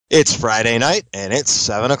It's Friday night, and it's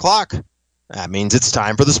 7 o'clock. That means it's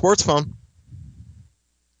time for the Sports Phone.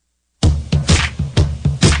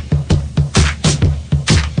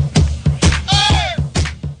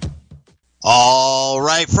 All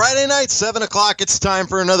right, Friday night, 7 o'clock. It's time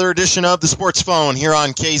for another edition of the Sports Phone here on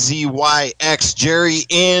KZYX. Jerry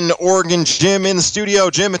in Oregon, Jim in the studio.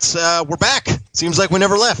 Jim, it's we're back. Seems like we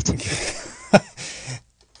never left.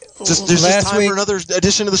 There's just time for another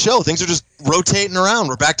edition of the show. Things are just rotating around.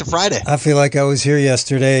 We're back to Friday. I feel like I was here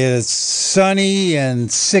yesterday. It's sunny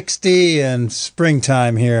and 60 and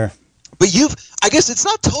springtime here. But I guess it's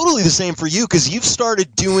not totally the same for you because you've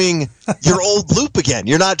started doing your old loop again.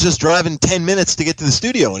 You're not just driving 10 minutes to get to the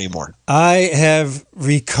studio anymore. I have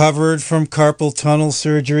recovered from carpal tunnel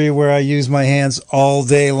surgery where I use my hands all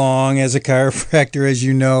day long as a chiropractor, as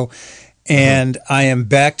you know, and I am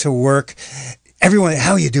back to work. Everyone,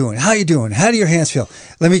 how you doing? How you doing? How do your hands feel?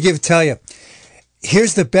 Let me tell you.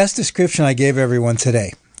 Here's the best description I gave everyone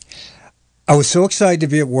today. I was so excited to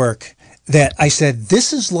be at work that I said,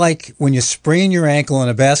 this is like when you sprain your ankle in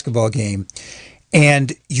a basketball game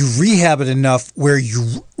and you rehab it enough where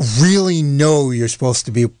you really know you're supposed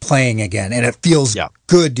to be playing again and it feels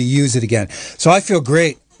good to use it again. So I feel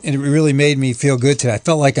great. And it really made me feel good today. I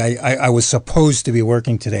felt like I was supposed to be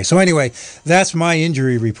working today. So anyway, that's my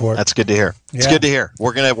injury report. That's good to hear. It's good to hear.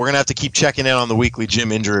 We're gonna have to keep checking in on the weekly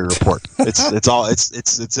Jim injury report. It's the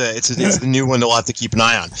new one that we'll have to keep an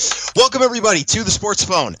eye on. Welcome everybody to the Sports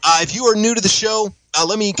Phone. If you are new to the show,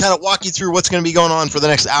 let me kind of walk you through what's going to be going on for the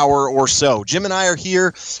next hour or so. Jim and I are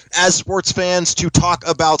here as sports fans to talk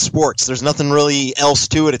about sports. There's nothing really else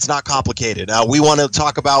to it. It's not complicated. We want to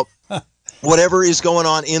talk about whatever is going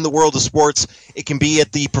on in the world of sports. It can be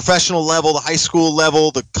at the professional level, the high school level,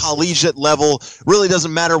 the collegiate level. Really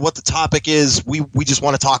doesn't matter what the topic is. We just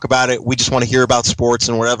want to talk about it. We just want to hear about sports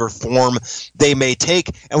in whatever form they may take.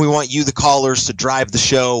 And we want you, the callers, to drive the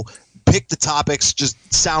show. Pick the topics,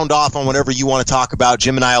 just sound off on whatever you want to talk about.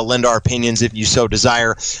 Jim and I will lend our opinions if you so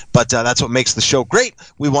desire, but that's what makes the show great.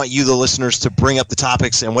 We want you, the listeners, to bring up the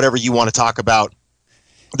topics and whatever you want to talk about.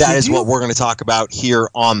 That is what we're going to talk about here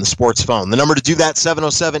on the Sports Phone. The number to do that,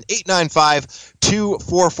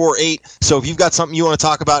 707-895-2448. So if you've got something you want to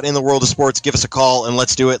talk about in the world of sports, give us a call and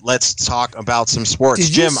let's do it. Let's talk about some sports.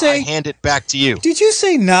 Jim, I hand it back to you. Did you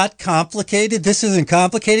say not complicated? This isn't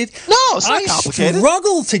complicated? No, it's not complicated. I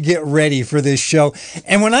struggle to get ready for this show.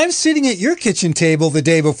 And when I'm sitting at your kitchen table the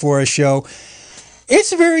day before a show,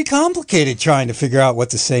 it's very complicated trying to figure out what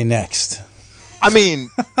to say next. I mean...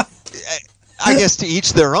 I guess to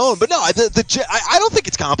each their own, but no, I don't think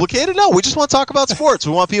it's complicated. No, we just want to talk about sports.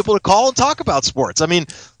 We want people to call and talk about sports. I mean,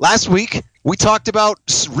 last week we talked about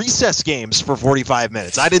recess games for 45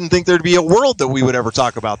 minutes. I didn't think there'd be a world that we would ever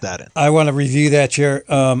talk about that in. I want to review that, Chair.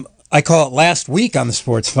 I call it last week on the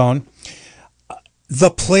Sports Phone.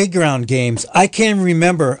 The playground games. I can't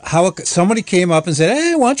remember how somebody came up and said,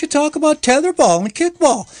 "Hey, why don't you talk about tetherball and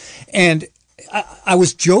kickball?" And I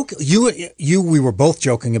was joking. We were both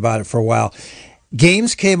joking about it for a while.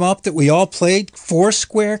 Games came up that we all played: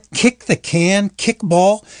 Foursquare, Kick the Can,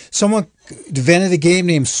 Kickball. Someone invented a game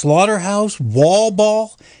named Slaughterhouse, Wall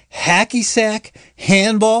Ball, Hacky Sack,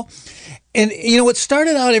 Handball. And, it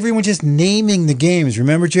started out everyone just naming the games.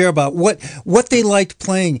 Remember, Jerry, about what they liked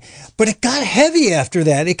playing. But it got heavy after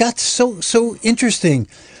that. It got so interesting.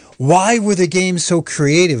 Why were the games so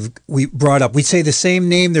creative? We brought up. We'd say the same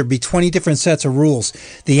name. There'd be 20 different sets of rules.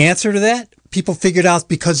 The answer to that, people figured out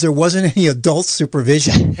because there wasn't any adult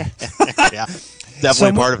supervision. Yeah,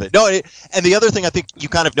 definitely part of it. No, and the other thing I think you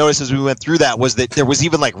kind of noticed as we went through that was that there was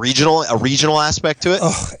even like a regional aspect to it.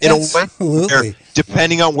 Oh, in absolutely. A way,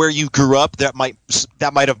 depending on where you grew up, that might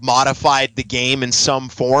have modified the game in some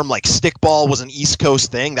form. Like stickball was an East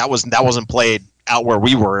Coast thing. That wasn't played out where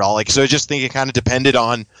we were at all. Like, so I just think it kind of depended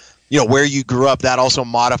on where you grew up. That also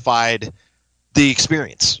modified the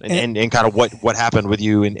experience and kind of what happened with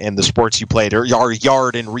you and the sports you played, or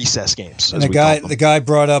yard and recess games. And the guy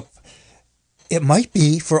brought up, it might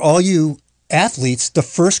be for all you athletes, the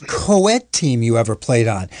first co-ed team you ever played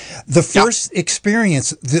on, the first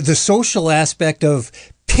experience, the social aspect of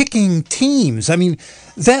picking teams. I mean,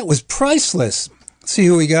 that was priceless. Let's see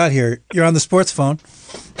who we got here. You're on the Sports Phone.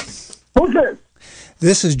 Who's this?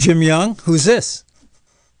 This is Jim Young. Who's this?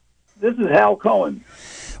 This is Hal Cohen.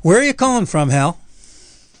 Where are you calling from, Hal?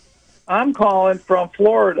 I'm calling from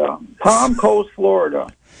Florida, Palm Coast, Florida.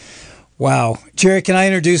 Wow. Jerry, can I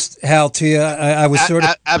introduce Hal to you? I was sort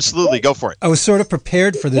of... Absolutely, go for it. I was sort of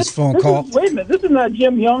prepared for this phone call. Wait a minute, this is not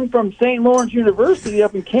Jim Young from St. Lawrence University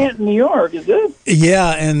up in Canton, New York, is it?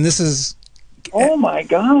 Yeah, and this is... Oh, my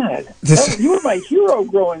God. You were my hero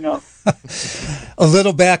growing up. A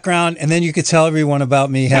little background, and then you could tell everyone about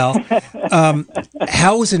me, Hal.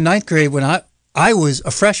 Hal was in ninth grade when I was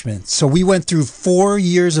a freshman. So we went through 4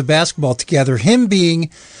 years of basketball together, him being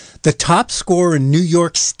the top scorer in New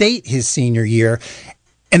York State his senior year.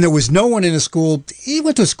 And there was no one in his school. He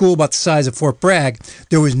went to a school about the size of Fort Bragg.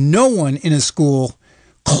 There was no one in his school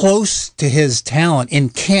close to his talent in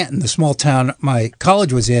Canton, the small town my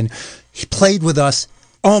college was in. He played with us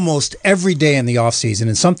almost every day in the off season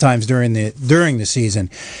and sometimes during the season.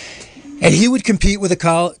 And he would compete with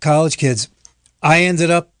the college kids. I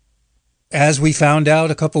ended up, as we found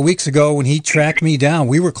out a couple of weeks ago, when he tracked me down,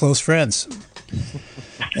 we were close friends.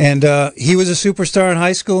 And he was a superstar in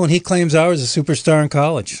high school, and he claims I was a superstar in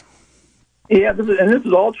college. Yeah, this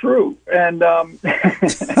is all true. And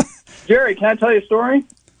Jerry, can I tell you a story?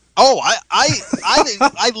 Oh,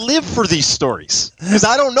 I live for these stories because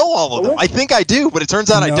I don't know all of them. I think I do, but it turns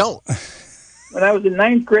out I don't. When I was in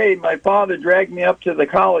ninth grade, my father dragged me up to the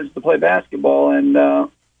college to play basketball, and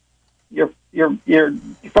your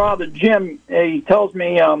father Jim, he tells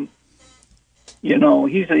me,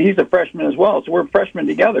 he's a freshman as well, so we're freshmen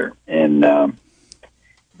together. And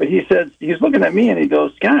but he says, he's looking at me and he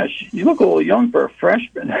goes, "Gosh, you look a little young for a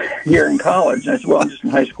freshman here in college." And I said, "Well, I'm just in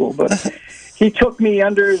high school." But he took me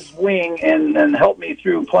under his wing and helped me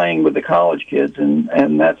through playing with the college kids,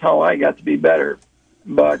 and that's how I got to be better.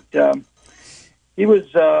 But he was,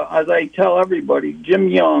 as I tell everybody, Jim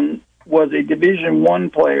Young was a Division I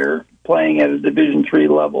player playing at a Division III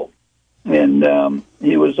level. And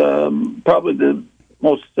he was probably the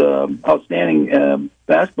most outstanding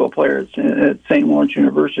basketball player at St. Lawrence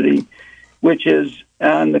University, which is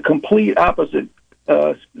on the complete opposite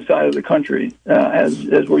side of the country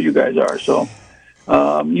as where you guys are. So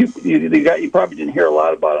you probably didn't hear a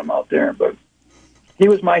lot about him out there, but he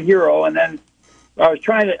was my hero. And then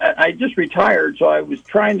I just retired, so I was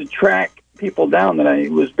trying to track people down that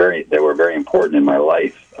were very important in my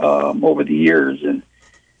life over the years. And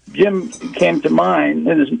Jim came to mind,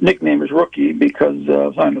 and his nickname is Rookie because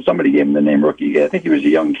somebody gave him the name Rookie. I think he was a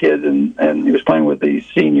young kid, and he was playing with the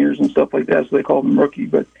seniors and stuff like that, so they called him Rookie.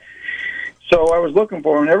 But so I was looking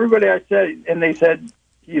for him, and everybody I said, and they said,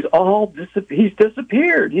 he's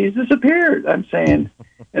disappeared. He's disappeared. I'm saying,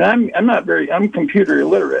 and I'm computer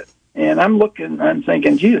illiterate, and I'm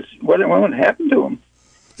thinking, Jesus, what happened to him?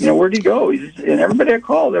 Where'd he go? And everybody I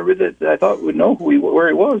called, everybody that I thought would know where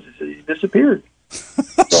he was, he said he disappeared.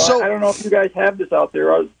 So I don't know if you guys have this out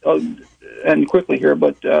there, I'll end quickly here,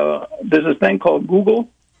 but there's this thing called Google.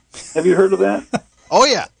 Have you heard of that? Oh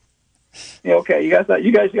yeah. Yeah, okay, you guys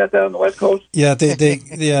got that on the West Coast? Yeah,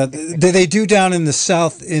 they do down in the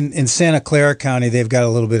South in Santa Clara County. They've got a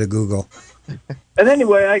little bit of Google. And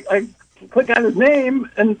anyway, I click on his name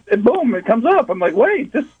and boom, it comes up. I'm like,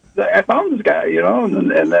 wait, I found this guy,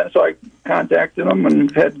 and then so I contacted him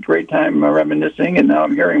and had a great time reminiscing, and now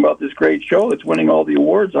I'm hearing about this great show that's winning all the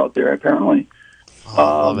awards out there, apparently. I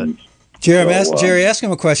love it. Jerry, ask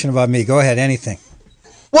him a question about me. Go ahead, anything.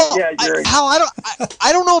 Well, yeah, Jerry.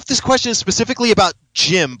 I don't know if this question is specifically about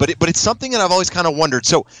Jim, but it's something that I've always kind of wondered.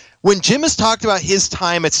 So when Jim has talked about his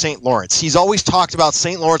time at St. Lawrence, he's always talked about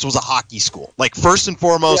St. Lawrence was a hockey school. Like, first and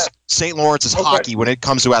foremost, yeah. St. Lawrence is hockey when it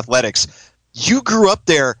comes to athletics. You grew up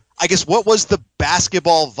there. I guess what was the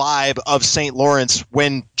basketball vibe of St. Lawrence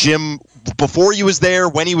when Jim, before he was there,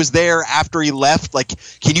 when he was there, after he left? Like,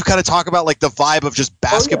 can you kind of talk about like the vibe of just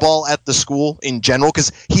basketball at the school in general?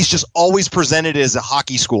 Because he's just always presented as a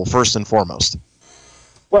hockey school first and foremost.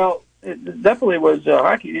 Well, it definitely was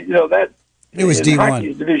hockey. That it was D1. Hockey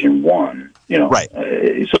is Division I. Right.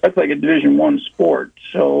 So that's like a Division I sport.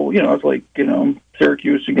 So it's like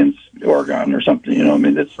Syracuse against Oregon or something.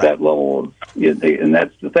 It's right. That level of, and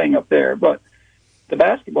that's the thing up there. But the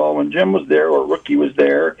basketball, when Jim was there or Rookie was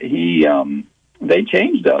there, they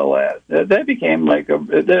changed that a lot. That became like there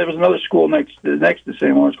was another school next to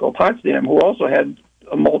St. Lawrence called Potsdam, who also had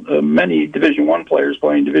many Division I players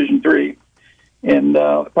playing Division III. And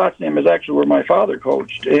Potsdam is actually where my father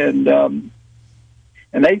coached, and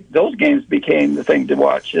those games became the thing to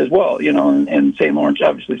watch as well, and St. Lawrence,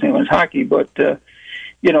 obviously St. Lawrence hockey, but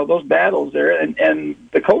those battles there, and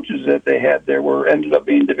the coaches that they had there ended up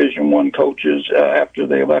being Division I coaches after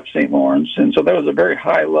they left St. Lawrence, and so that was a very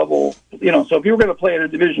high level, so if you were going to play at a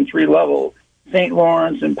Division III level, St.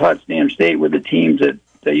 Lawrence and Potsdam State were the teams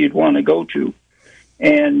that you'd want to go to,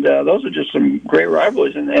 and those are just some great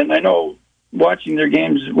rivalries, and I know watching their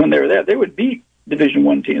games when they were there, they would beat Division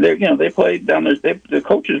I team. They played down there. The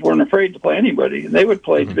coaches weren't afraid to play anybody. They would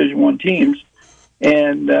play Division I teams,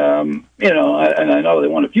 and I know they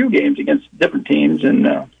won a few games against different teams, and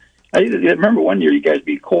I remember one year you guys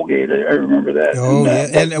beat Colgate. I remember that. Oh, yeah.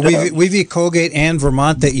 And we beat Colgate and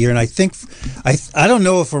Vermont that year. And I think, I don't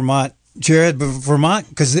know if Vermont, Jared, but Vermont,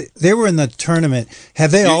 because they were in the tournament.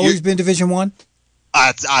 Have they always been Division One?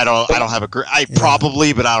 I don't have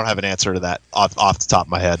probably, but I don't have an answer to that off the top of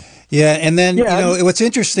my head. Yeah, and then what's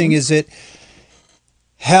interesting is that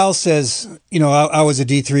Hal says, I was a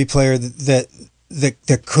D3 player that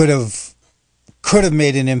could have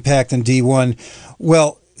made an impact in D1.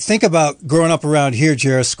 Well, think about growing up around here,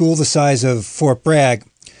 Jared, a school the size of Fort Bragg.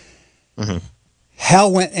 Mm-hmm.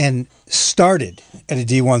 Hal went and started at a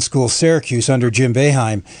D1 school, Syracuse, under Jim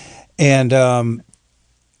Boeheim. And,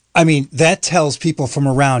 that tells people from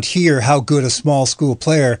around here how good a small school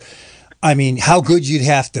player, how good you'd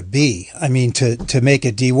have to be. To make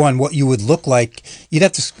a D1, what you would look like, you'd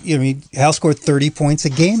have to, Hal scored 30 points a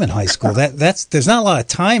game in high school. There's not a lot of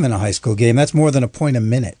time in a high school game. That's more than a point a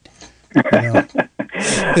minute. Well,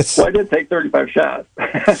 I did take 35 shots.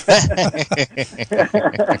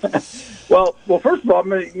 well, first of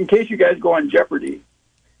all, in case you guys go on Jeopardy,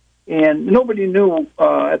 and nobody knew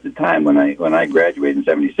at the time when I graduated in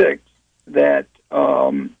 '76 that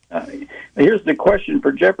here's the question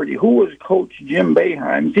for Jeopardy: who was Coach Jim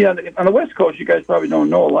Boeheim? See, on the West Coast, you guys probably don't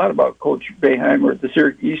know a lot about Coach Boeheim or the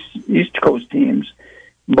Syracuse East Coast teams,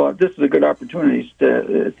 but this is a good opportunity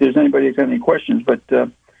if there's anybody who's got any questions. But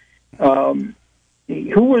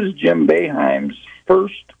who was Jim Boeheim's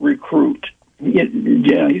first recruit?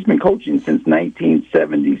 He's been coaching since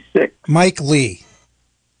 1976. Mike Lee.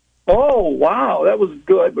 Oh, wow. That was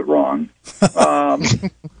good, but wrong.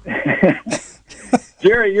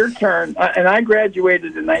 Jerry, your turn. And I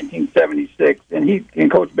graduated in 1976,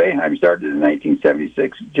 and Coach Boeheim started in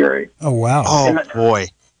 1976, Jerry. Oh, wow. Oh, boy.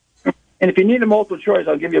 And if you need a multiple choice,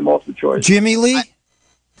 I'll give you a multiple choice. Jimmy Lee?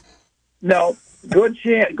 No. Good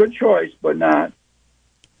choice, but not.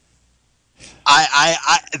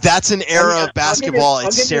 That's an era of basketball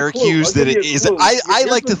at Syracuse that it is. I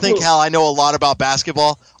like to think, Hal, I know a lot about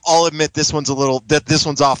basketball. I'll admit this one's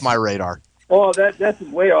off my radar. Oh, that's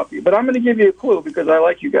way off you. But I'm going to give you a clue because I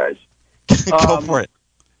like you guys. Go for it.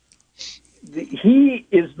 He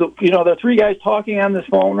is the three guys talking on this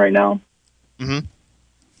phone right now. Mm-hmm.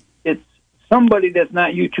 It's somebody that's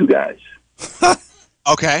not you two guys.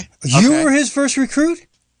 Okay. You were his first recruit?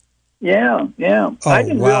 Yeah. Oh, I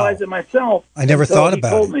didn't realize it myself. I never thought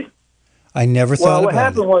about it. I never thought about it. Well, what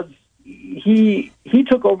happened was he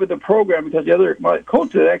took over the program because my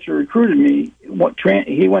coach that actually recruited me,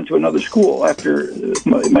 he went to another school after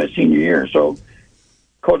my senior year. So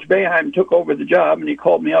Coach Boeheim took over the job, and he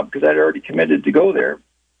called me up because I'd already committed to go there.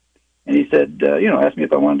 And he said, asked me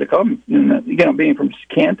if I wanted to come. And, being from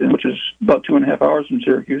Canton, which is about 2.5 hours from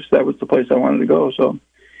Syracuse, that was the place I wanted to go. So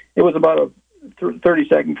it was about a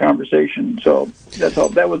 30-second conversation. So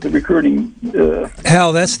that was the recruiting.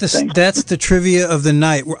 Hal, that's the trivia of the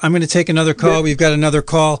night. I'm going to take another call. We've got another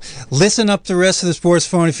call. Listen up the rest of the sports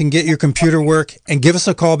phone if you can get your computer work, and give us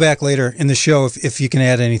a call back later in the show if you can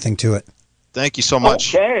add anything to it. Thank you so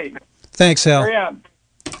much. Okay. Thanks, Hal. Carry on.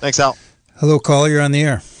 Thanks, Hal. Hello, caller. You're on the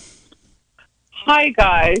air. Hi,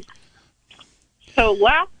 guys. So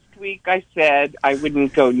last week I said I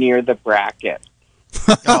wouldn't go near the bracket.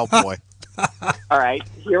 Oh, boy. All right,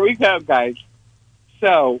 here we go, guys.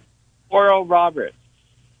 So, Oral Roberts.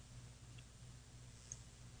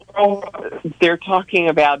 They're talking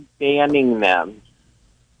about banning them.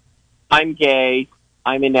 I'm gay.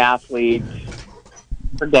 I'm an athlete.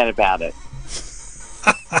 Forget about it.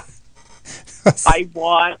 I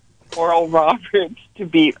want Oral Roberts to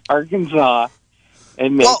beat Arkansas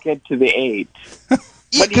and make it to the 8.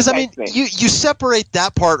 Yeah, because you separate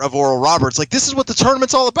that part of Oral Roberts. Like, this is what the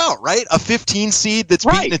tournament's all about, right? A 15 seed that's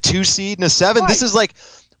beating a 2 seed and a 7. Right. This is like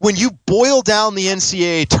when you boil down the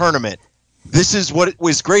NCAA tournament. This is what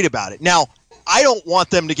was great about it. Now, I don't want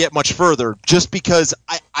them to get much further, just because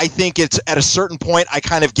I think it's at a certain point I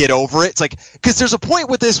kind of get over it. It's like, because there's a point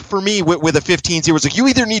with this for me with a 15 seed where it's like you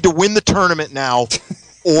either need to win the tournament now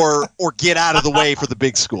or get out of the way for the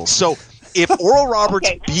big schools. So if Oral Roberts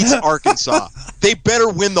beats Arkansas, they better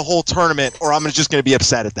win the whole tournament, or I'm just going to be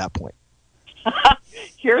upset at that point.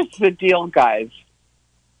 Here's the deal, guys.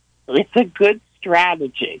 It's a good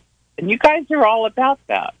strategy, and you guys are all about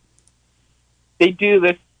that. They do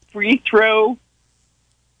the free throw,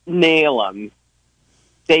 nail them.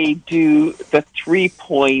 They do the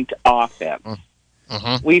 3-point offense.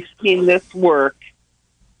 Mm-hmm. We've seen this work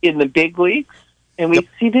in the big leagues, and we've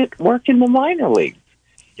seen it work in the minor leagues.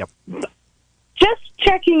 Yep. Just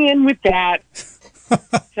checking in with that,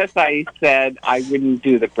 since I said I wouldn't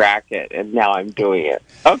do the bracket, and now I'm doing it.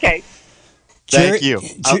 Okay. Thank you.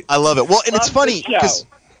 I love it. Well, and it's funny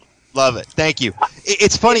Love it. Thank you.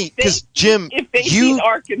 It's funny because Jim, if they beat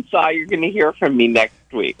Arkansas, you're going to hear from me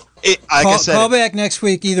next week. Call back next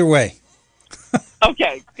week either way.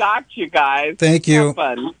 Okay, got you guys. Thank you. Have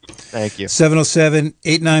fun. Thank you.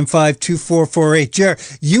 707-895-2448. Jer,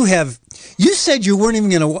 you said you weren't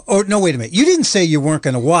even going to. Oh no, wait a minute. You didn't say you weren't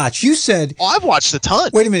going to watch. You said. Oh, I've watched a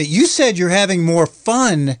ton. Wait a minute. You said you're having more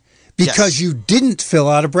fun because you didn't fill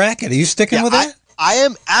out a bracket. Are you sticking with that? I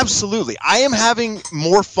am absolutely. I am having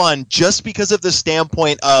more fun just because of the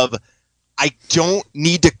standpoint of I don't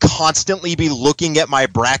need to constantly be looking at my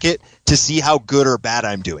bracket to see how good or bad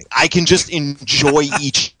I'm doing. I can just enjoy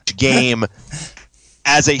each game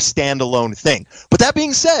as a standalone thing. But that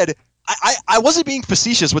being said, I wasn't being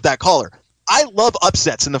facetious with that caller. I love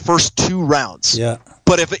upsets in the first 2 rounds. Yeah.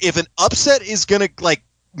 But if an upset is going to like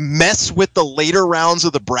mess with the later rounds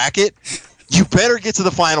of the bracket, you better get to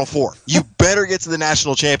the Final Four. You better get to the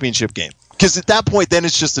national championship game. Because at that point, then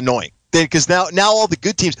it's just annoying. Because now all the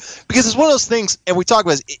good teams, because it's one of those things, and we talk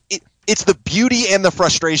about it's the beauty and the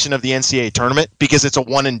frustration of the NCAA tournament because it's a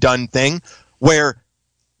one and done thing where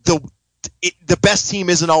the best team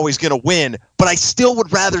isn't always going to win, but I still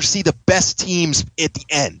would rather see the best teams at the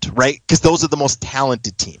end, right? Because those are the most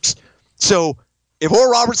talented teams. So if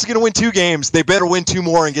Oral Roberts is going to win 2 games, they better win 2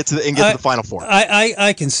 more and get to the Final Four.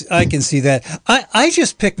 I can see that. I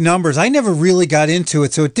just picked numbers. I never really got into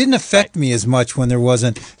it, so it didn't affect me as much when there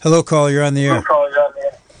wasn't. Hello, caller. You're on the air.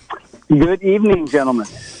 Good evening, gentlemen.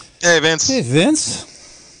 Hey, Vince. Hey,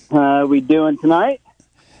 Vince. We doing tonight?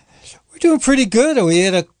 We're doing pretty good. We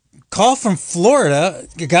had a call from Florida.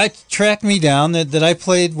 A guy tracked me down that I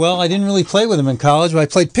played. Well, I didn't really play with him in college, but I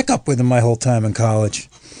played pickup with him my whole time in college.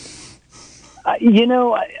 I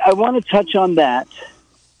want to touch on that,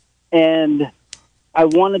 and I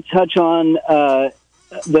want to touch on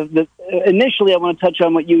initially. I want to touch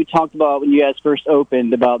on what you talked about when you guys first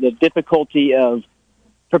opened about the difficulty of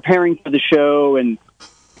preparing for the show and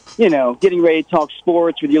getting ready to talk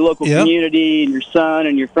sports with your local community and your son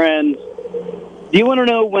and your friends. Do you want to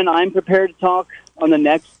know when I'm prepared to talk on the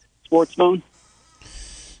next Sports Phone?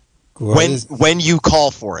 When you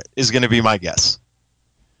call for it is going to be my guess.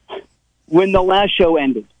 When the last show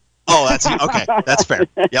ended. Oh, that's okay. That's fair.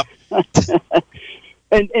 Yep.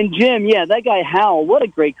 And Jim, that guy Hal, what a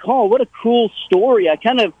great call. What a cool story.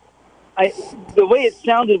 The way it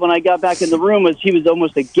sounded when I got back in the room was he was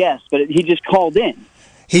almost a guest, but he just called in.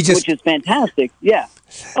 Which is fantastic. Yeah.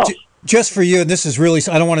 Oh. Just for you, and this is really,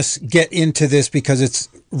 I don't want to get into this because it's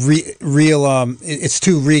real, it's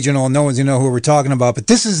too regional and no one's going to know who we're talking about, but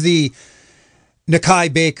this is the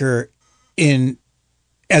Nakai Baker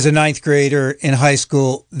as a 9th grader in high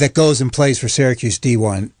school that goes and plays for Syracuse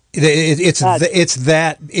D1. It's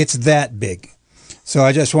that big. So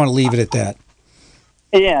I just want to leave it at that.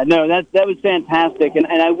 Yeah, no, that was fantastic, and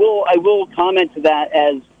I will comment to that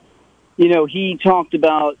as he talked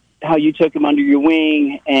about how you took him under your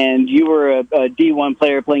wing, and you were a D1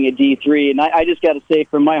 player playing at D3, and I just got to say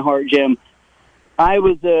from my heart, Jim, I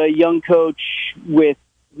was a young coach with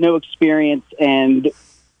no experience, and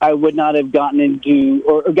I would not have gotten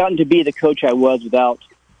to be the coach I was without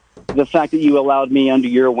the fact that you allowed me under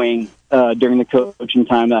your wing during the coaching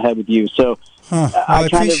time that I had with you. So I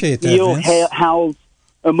appreciate that. Feel Hal's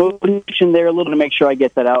emotion there a little to make sure I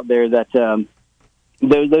get that out there. That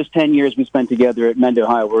those 10 years we spent together at Mend,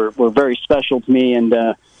 Ohio were very special to me, and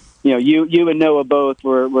you and Noah both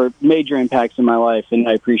were major impacts in my life, and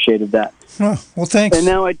I appreciated that. Oh, well, thanks. And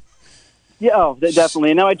now definitely.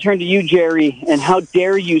 And now I turn to you, Jerry, and how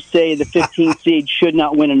dare you say the 15th seed should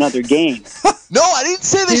not win another game? No, I didn't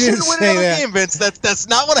say they shouldn't win another game, Vince. That's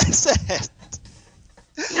not what I said.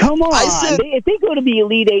 Come on. If they go to the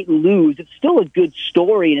Elite Eight and lose, it's still a good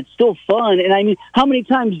story, and it's still fun. And I mean, how many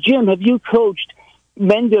times, Jim, have you coached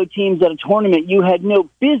Mendo teams at a tournament you had no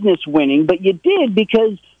business winning, but you did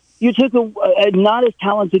because you took a not as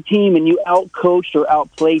talented team and you outcoached or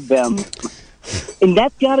outplayed them? And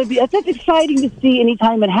that's exciting to see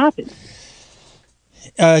anytime it happens.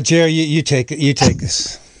 Jerry, you take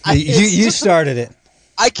this. You started it.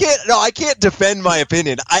 I can't defend my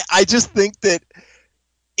opinion. I just think that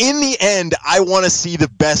in the end, I want to see the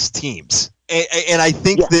best teams, and I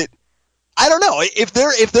think that I don't know if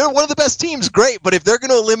they're one of the best teams, great. But if they're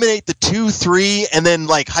going to eliminate the 2-3 and then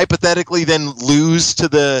hypothetically then lose to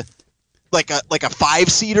the like a 5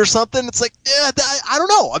 seed or something, it's like I don't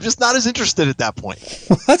know. I'm just not as interested at that point.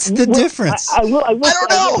 What's the difference? I don't know.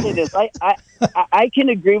 I can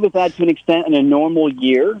agree with that to an extent in a normal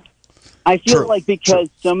year. I feel like because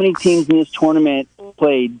so many teams in this tournament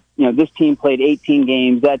played, this team played 18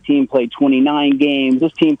 games, that team played 29 games,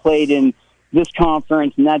 this team played in this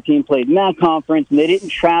conference and that team played in that conference, and they didn't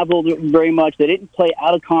travel very much. They didn't play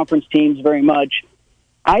out-of-conference teams very much.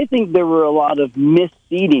 I think there were a lot of missed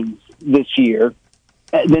seedings this year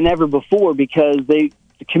than ever before because the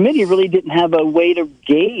committee really didn't have a way to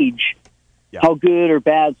gauge how good or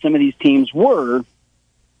bad some of these teams were.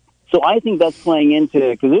 So I think that's playing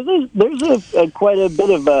into it because there's quite a bit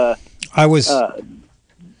of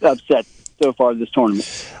upset so far this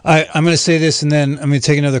tournament. I'm going to say this, and then I'm going to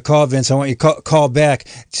take another call, Vince. I want you to call back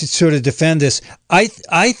to sort of defend this. I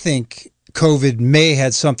think COVID may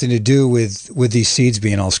had something to do with these seeds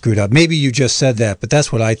being all screwed up. Maybe you just said that, but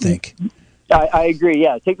that's what I think. I agree.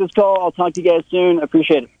 Yeah, take this call. I'll talk to you guys soon. I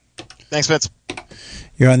appreciate it. Thanks, Vince.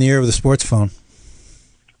 You're on the air with the sports phone.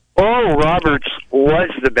 Oral Roberts was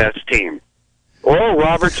the best team. Oral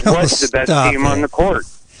Roberts was the best team on the court.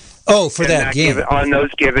 Oh, for that game. On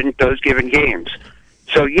those given games.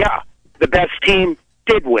 So, yeah, the best team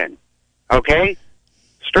did win. Okay?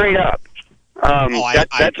 Straight up. That's a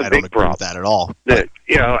I big don't agree problem. with that at all.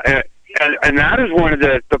 And that is one of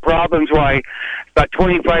the problems why about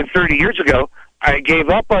 25, 30 years ago, I gave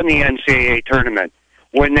up on the NCAA tournament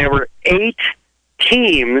when there were 8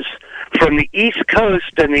 teams from the East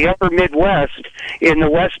Coast and the Upper Midwest in the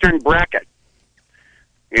Western bracket.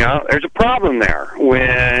 You know, there's a problem there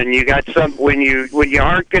when you got when you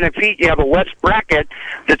aren't going to compete. You have a West bracket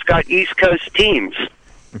that's got East Coast teams.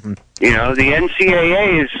 Mm-hmm. You know, the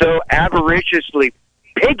NCAA is so avariciously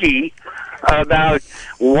piggy about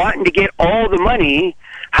wanting to get all the money.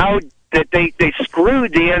 That they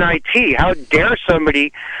screwed the NIT. How dare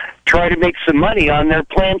somebody try to make some money on their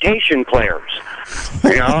plantation players?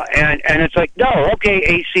 You know, and it's like, no, okay,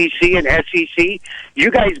 ACC and SEC,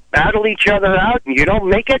 you guys battle each other out, and you don't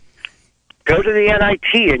make it. Go to the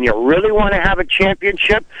NIT, and you really want to have a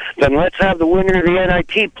championship? Then let's have the winner of the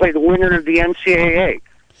NIT play the winner of the NCAA,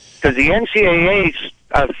 because the NCAA's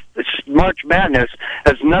March Madness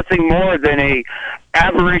has nothing more than a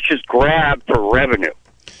avaricious grab for revenue.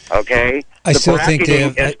 Okay, I still think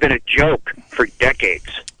has been a joke for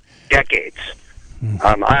decades. I'll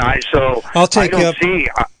take I don't see.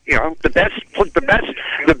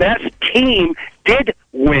 The best team did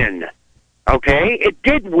win. Okay, it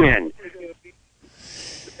did win.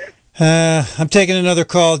 I'm taking another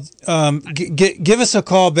call. Give us a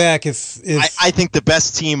call back if I think the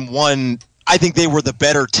best team won. I think they were the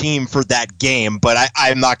better team for that game, but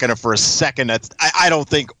I'm not going to for a second. I don't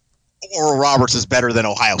think Oral Roberts is better than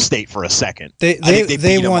Ohio State for a second. They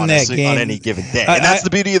won that game on any given day, and that's the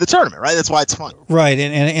beauty of the tournament, right? That's why it's fun, right?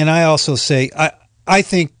 And I also say I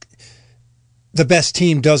think the best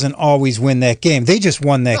team doesn't always win that game. They just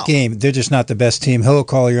won that game. They're just not the best team. Hello,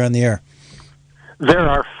 caller, you're on the air. There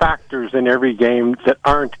are factors in every game that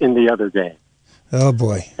aren't in the other game. Oh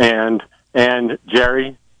boy! And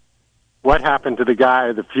Jerry, what happened to the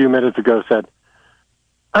guy that a few minutes ago said,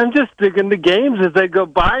 I'm just digging the games as they go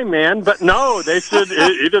by, man. But no, they should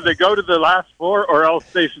either they go to the last 4 or else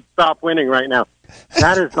they should stop winning right now.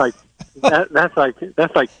 That is like that's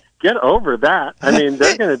like get over that. I mean,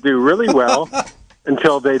 they're going to do really well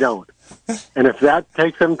until they don't. And if that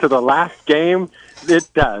takes them to the last game, it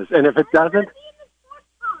does. And if it doesn't,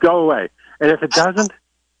 go away. And if it doesn't,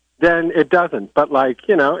 then it doesn't. But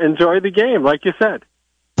enjoy the game, like you said.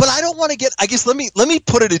 But I don't want to get. I guess let me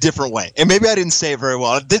put it a different way, and maybe I didn't say it very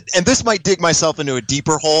well. And this might dig myself into a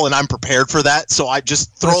deeper hole, and I'm prepared for that. So I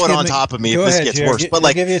just throw it on top of me if this gets worse. But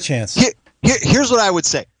I'll give you a chance. Here's what I would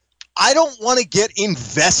say. I don't want to get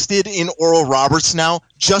invested in Oral Roberts now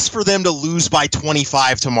just for them to lose by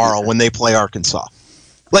 25 tomorrow when they play Arkansas.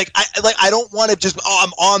 I don't want to just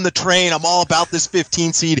I'm on the train. I'm all about this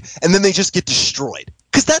 15 seed, and then they just get destroyed.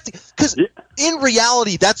 Because in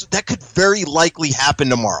reality, that could very likely happen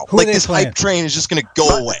tomorrow. This hype train is just going to go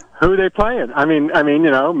away. Who are they playing? I mean,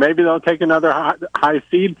 maybe they'll take another high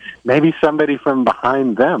seed. Maybe somebody from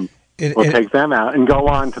behind them will take them out and go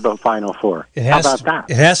on to the Final Four. How about that?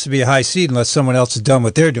 It has to be a high seed unless someone else has done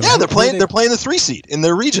what they're doing. Yeah, they're playing the 3 seed in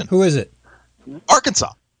their region. Who is it?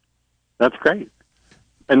 Arkansas. That's great.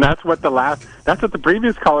 And that's what the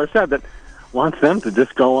previous caller said, that wants them to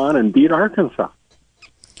just go on and beat Arkansas.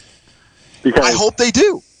 Because I hope they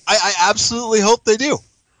do. I absolutely hope they do.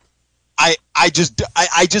 I just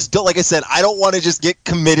don't, like I said, I don't want to just get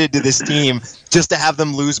committed to this team just to have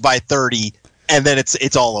them lose by 30 and then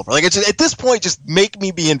it's all over. At this point, just make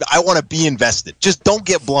me I want to be invested. Just don't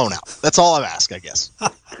get blown out. That's all I ask, I guess.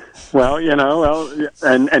 Well,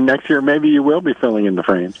 and next year maybe you will be filling in the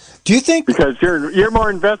frames. Do you think because you're more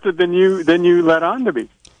invested than you let on to be?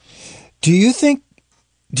 Do you think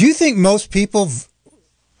most people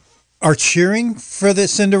are cheering for the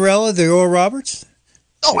Cinderella, the Oral Roberts?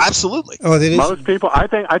 Oh, absolutely. Oh, that is. Most people, I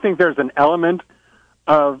think there's an element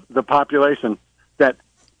of the population that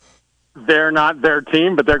they're not their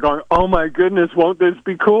team, but they're going, oh my goodness, won't this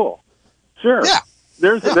be cool? Sure. Yeah.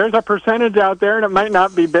 There's a percentage out there, and it might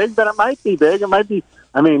not be big, but it might be big. It might be.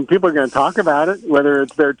 I mean, people are going to talk about it, whether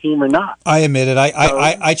it's their team or not. I admit it.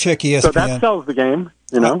 I check ESPN. So that sells the game,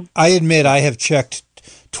 you know. I admit I have checked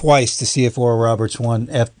twice to see if Oral Roberts won.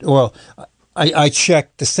 I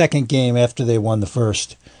checked the second game after they won the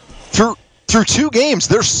first. Through 2 games,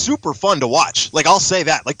 they're super fun to watch. Like, I'll say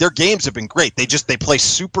that. Like, their games have been great. They play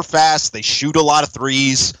super fast. They shoot a lot of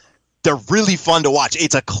threes. They're really fun to watch.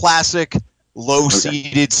 It's a classic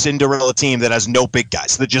low-seeded Cinderella team that has no big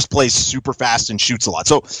guys, that just plays super fast and shoots a lot.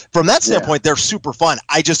 So from that standpoint, they're super fun.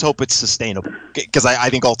 I just hope it's sustainable, because I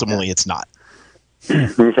think ultimately it's not.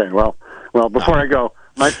 Okay, well, before I go,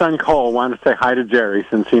 my son Cole wanted to say hi to Jerry,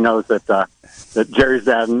 since he knows that Jerry's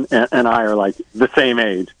dad and I are like the same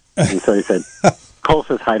age. And so he said, Cole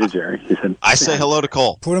says hi to Jerry. He said, I say hello to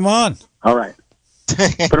Cole. Put him on. All right.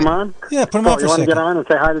 Put him on? Yeah, put him Cole, on for you a want to second. get on and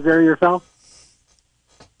say hi to Jerry yourself?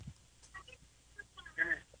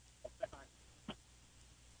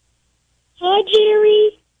 Hi,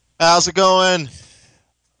 Jerry. How's it going?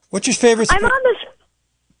 What's your favorite I'm sport? on the.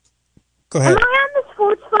 Go Am ahead. I on the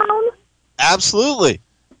sports phone? Absolutely.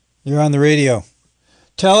 You're on the radio.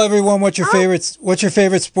 Tell everyone what's your favorite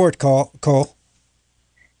sport, Cole.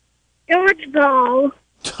 Dodgeball.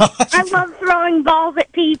 I love throwing balls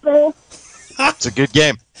at people. It's a good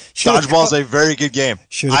game. Dodgeball's a very good game.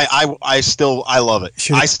 I love it.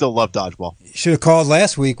 I still love dodgeball. Should have called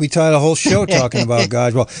last week. We tied a whole show talking about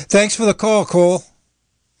dodgeball. Thanks for the call, Cole.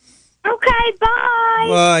 Okay, bye.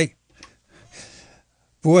 Bye.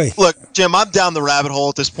 Boy. Look, Jim, I'm down the rabbit hole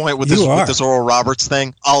at this point with this Oral Roberts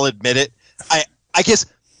thing. I'll admit it. I guess,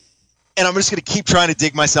 and I'm just going to keep trying to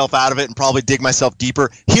dig myself out of it and probably dig myself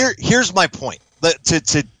deeper. Here's my point.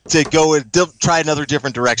 To go and try another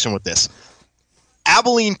different direction with this.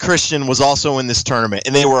 Abilene Christian was also in this tournament,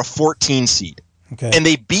 and they were a 14 seed. Okay. And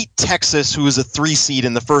they beat Texas, who was a 3 seed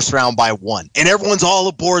in the first round, by 1. And everyone's all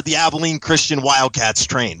aboard the Abilene Christian Wildcats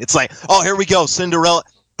train. It's like, oh, here we go, Cinderella.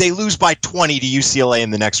 They lose by 20 to UCLA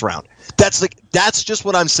in the next round. That's just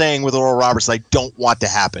what I'm saying with Oral Roberts. I don't want to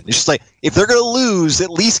happen. It's just like, if they're going to lose,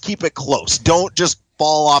 at least keep it close. Don't just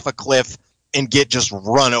fall off a cliff and get just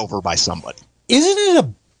run over by somebody. Isn't it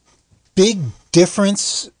a big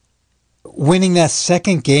difference winning that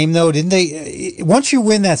second game, though? Didn't they? Once you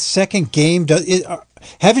win that second game,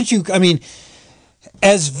 haven't you? I mean,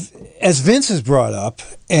 as Vince has brought up,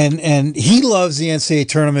 and he loves the NCAA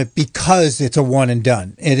tournament because it's a one and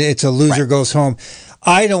done. It's a loser goes home.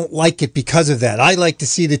 I don't like it because of that. I like to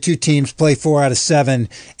see the 2 teams play 4 out of 7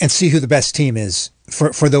 and see who the best team is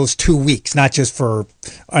for those 2 weeks, not just for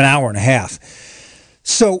an hour and a half.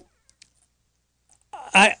 So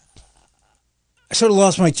I sort of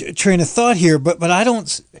lost my train of thought here, but I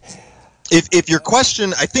don't. If your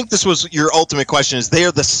question, I think this was your ultimate question, is they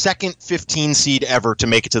are the second 15 seed ever to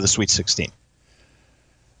make it to the Sweet 16.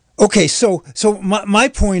 Okay, so my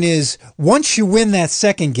point is, once you win that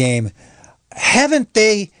second game, haven't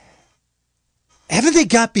they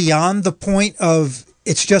got beyond the point of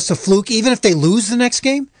it's just a fluke, even if they lose the next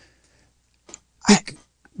game?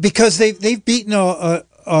 Because they've beaten a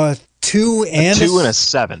 2 and a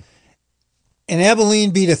 7. And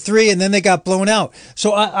Abilene beat a 3, and then they got blown out.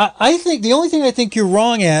 So I think the only thing I think you're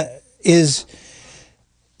wrong at is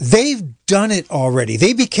they've done it already.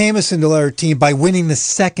 They became a Cinderella team by winning the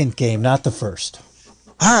second game, not the first.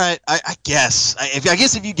 All right, I guess. I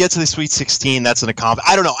guess if you get to the Sweet 16, that's an accomplishment.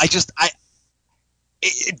 I don't know.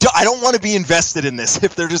 I don't want to be invested in this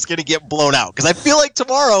if they're just going to get blown out, because I feel like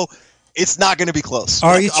tomorrow it's not going to be close.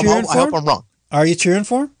 Are you cheering for I hope I'm wrong. Are you cheering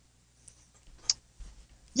for them?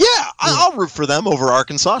 Yeah, I'll root for them over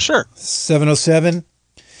Arkansas, sure.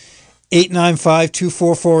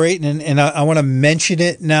 707-895-2448, and I want to mention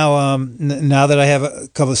it now. Now that I have a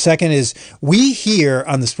couple of seconds, is we here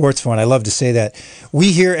on the Sports Phone. I love to say that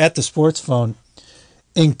we here at the Sports Phone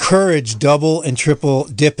encourage double and triple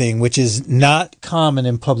dipping, which is not common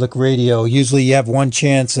in public radio. Usually, you have one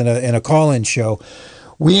chance in a call-in show.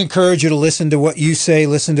 We encourage you to listen to what you say,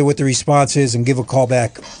 listen to what the response is, and give a call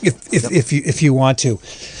back if you want to.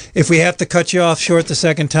 If we have to cut you off short the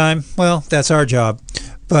second time, well, that's our job.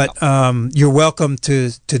 But you're welcome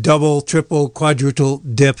to double, triple, quadruple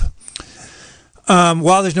dip.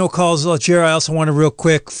 While there's no calls, Jerry, I also want to real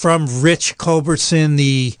quick from Rich Culbertson,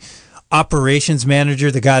 the operations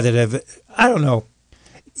manager, the guy that I don't know.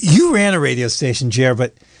 You ran a radio station, Jerry,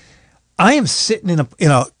 but I am sitting in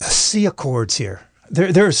a sea of cords here.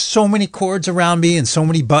 There are so many cords around me and so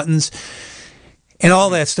many buttons. and all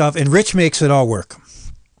that stuff. And Rich makes it all work.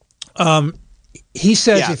 He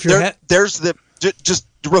says if you're there's the just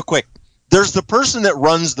real quick, there's the person that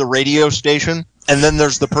runs the radio station, and then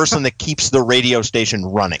there's the person that keeps the radio station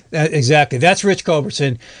running. Exactly. That's Rich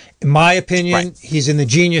Culbertson. In my opinion, he's in the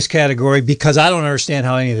genius category because I don't understand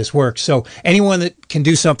how any of this works. So anyone that can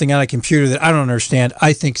do something on a computer that I don't understand,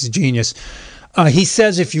 I think is a genius. He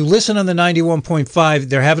says if you listen on the 91.5,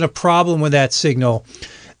 they're having a problem with that signal.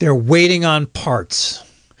 They're waiting on parts,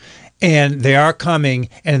 and they are coming.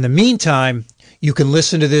 And in the meantime, you can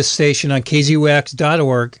listen to this station on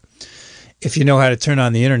kzux.org if you know how to turn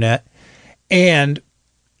on the internet. And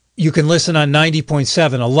you can listen on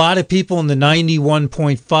 90.7. A lot of people in the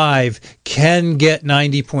 91.5 can get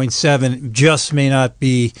 90.7, just may not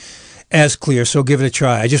be as clear, so give it a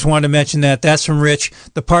try. I just wanted to mention that. That's from Rich.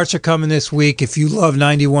 The parts are coming this week. If you love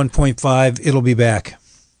 91.5, it'll be back.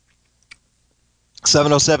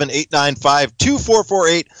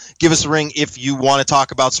 707-895-2448. Give us a ring if you want to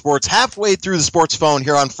talk about sports halfway through the sports phone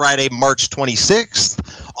here on Friday, March 26th.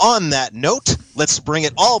 On that note, let's bring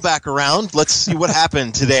it all back around. Let's see what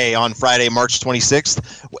happened today on Friday, March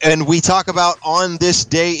 26th. And we talk about on this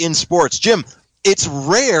day in sports. Jim, it's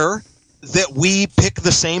rare that we pick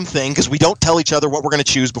the same thing because we don't tell each other what we're going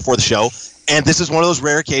to choose before the show. And this is one of those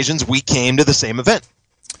rare occasions we came to the same event.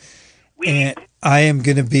 And I am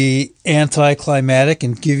going to be anticlimactic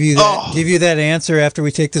and give you that answer after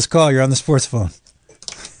we take this call. You're on the sports phone.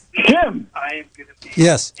 Jim. I am going to be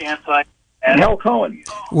yes. Hal Cohen.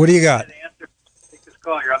 What do you got? Take this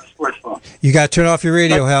call. You're on the sports phone. You got to turn off your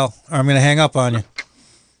radio, Hal, or I'm going to hang up on you.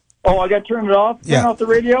 Oh, I got to turn it off? Turn off the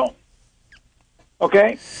radio?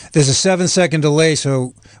 Okay. There's a 7-second delay,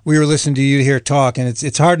 so we were listening to you here talk, and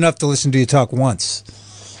it's hard enough to listen to you talk once.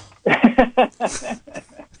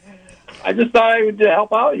 I just thought I would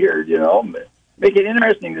help out here, make it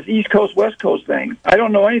interesting, this East Coast, West Coast thing. I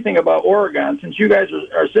don't know anything about Oregon. Since you guys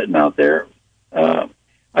are sitting out there,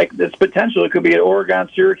 it's potential. It could be at Oregon,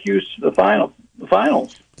 Syracuse, the finals.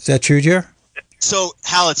 Is that true, Jer? So,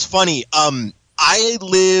 Hal, it's funny. I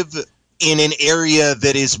live in an area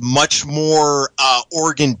that is much more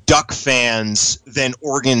Oregon Duck fans than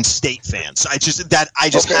Oregon State fans. I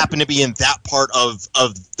just happen to be in that part of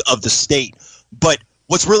the state. But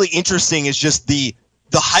what's really interesting is just the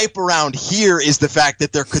hype around here is the fact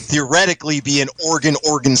that there could theoretically be an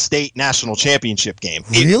Oregon State national championship game.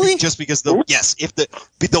 Really? Just because if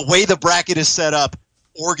the way the bracket is set up,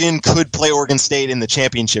 Oregon could play Oregon State in the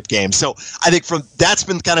championship game. So I think that's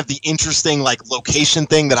been kind of the interesting location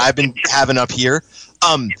thing that I've been having up here.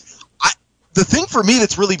 The thing for me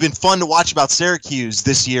that's really been fun to watch about Syracuse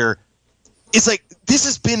this year is this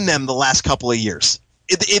has been them the last couple of years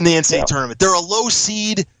in the NCAA tournament. They're a low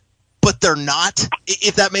seed, but they're not,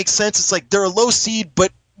 if that makes sense. It's they're a low seed,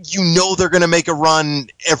 but they're going to make a run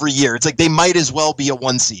every year. It's they might as well be a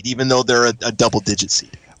 1 seed, even though they're a double-digit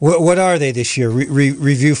seed. What are they this year?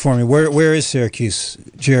 Review for me. Where is Syracuse,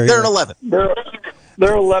 Jerry? They're an 11.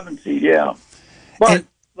 They're 11 seed, yeah. But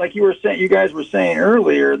like you guys were saying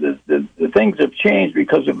earlier, the things have changed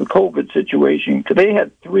because of the COVID situation. Because they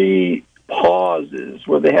had 3 pauses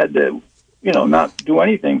where they had to, not do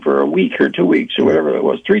anything for a week or 2 weeks or whatever it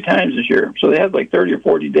was, 3 times this year. So they had 30 or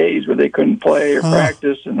 40 days where they couldn't play or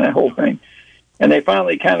practice and that whole thing. And they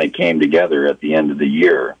finally kind of came together at the end of the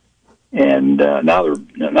year. And now they're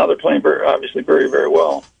playing obviously very, very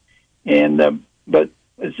well. And but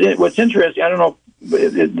what's interesting, I don't know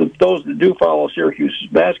if those that do follow Syracuse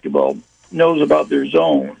basketball knows about their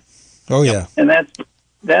zone. Oh yeah, and that's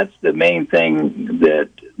the main thing that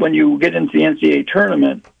when you get into the NCAA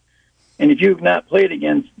tournament, and if you've not played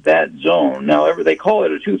against that zone, now they call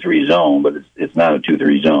it a 2-3 zone, but it's not a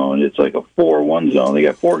 2-3 zone. It's like a 4-1 zone. They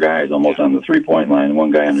got 4 guys almost on the 3-point line and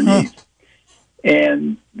 1 guy underneath.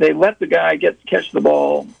 And they let the guy catch the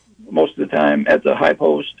ball most of the time at the high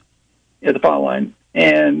post, at the foul line,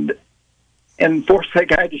 and force that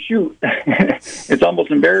guy to shoot. It's almost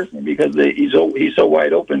embarrassing because he's so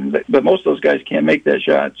wide open. But most of those guys can't make that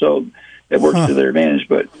shot, so it works to their advantage.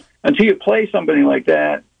 But until you play somebody like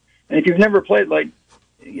that, and if you've never played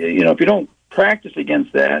if you don't practice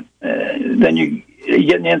against that, then you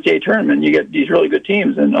get in the NCAA tournament, you get these really good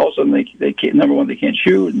teams, and all of a sudden they can't, number one, they can't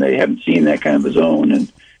shoot, and they haven't seen that kind of a zone, and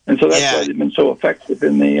so that's why they've been so effective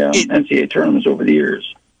in the NCAA tournaments over the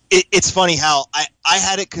years. It's funny how I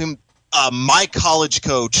had it. My college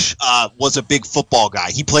coach was a big football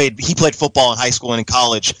guy. He played football in high school and in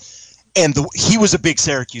college, and he was a big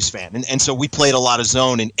Syracuse fan, and so we played a lot of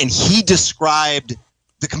zone, and he described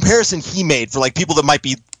the comparison he made for people that might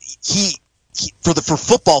be for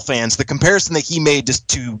football fans, the comparison that he made just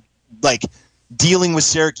to dealing with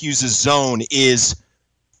Syracuse's zone is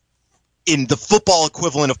in the football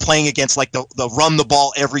equivalent of playing against like the run the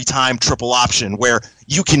ball every time triple option, where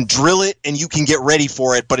you can drill it and you can get ready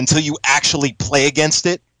for it, but until you actually play against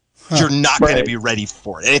it, you're not going to be ready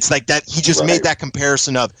for it. And it's like that. He just made that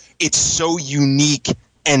comparison of it's so unique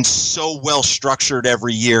and so well structured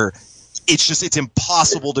every year. It's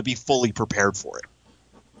impossible to be fully prepared for it.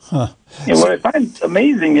 And what I find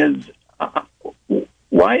amazing is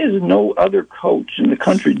why is no other coach in the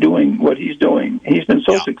country doing what he's doing? He's been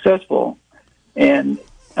so successful, and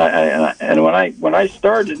when I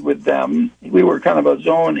started with them, we were kind of a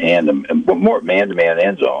zone and more man-to-man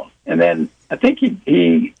and zone, and then I think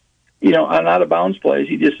he on out-of-bounds plays,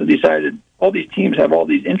 he just decided all these teams have all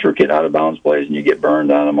these intricate out-of-bounds plays, and you get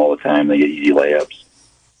burned on them all the time. They get easy layups,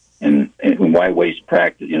 and why waste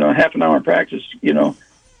practice? Half an hour in practice.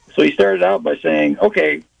 So he started out by saying,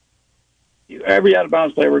 okay, every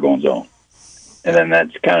out-of-bounds play, we're going zone. And then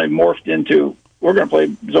that's kind of morphed into, we're going to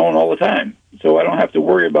play zone all the time. So I don't have to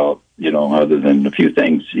worry about, other than a few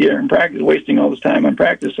things here in practice, wasting all this time on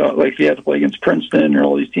practice. So, like if you have to play against Princeton or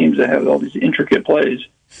all these teams that have all these intricate plays.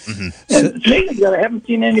 Mm-hmm. And it's amazing that I haven't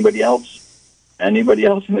seen anybody else in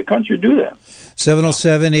the country do that.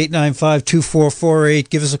 707-895-2448.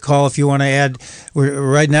 Give us a call if you want to add.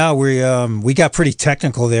 Right now, we got pretty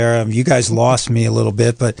technical there. You guys lost me a little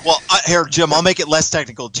bit, but here, Jim, I'll make it less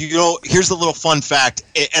technical. Do you know? Here's the little fun fact,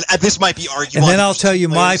 and this might be arguable. And then I'll tell you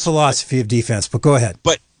my philosophy of defense. But go ahead.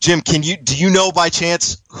 But Jim, do you know by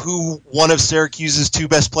chance who one of Syracuse's two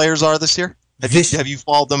best players are this year? Have you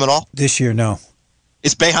followed them at all? This year, no.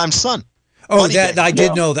 It's Boeheim's son. Oh, I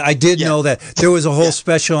did know that. I did know that. There was a whole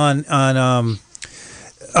special on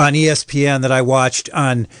ESPN that I watched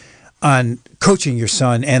on coaching your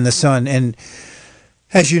son and the son. And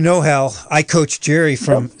as you know, Hal, I coached Jerry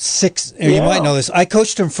from you might know this. I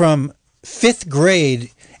coached him from 5th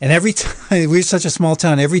grade, and every time we were such a small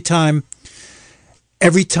town. Every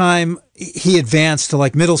time he advanced to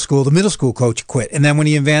like middle school, the middle school coach quit. And then when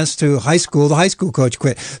he advanced to high school, the high school coach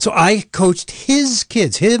quit. So I coached his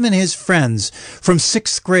kids, him and his friends, from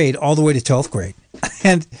 6th grade all the way to 12th grade.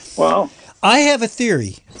 And I have a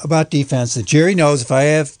theory about defense that Jerry knows if I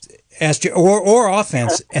have asked you, or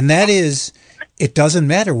offense, and that is it doesn't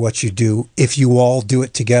matter what you do if you all do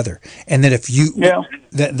it together. And that if you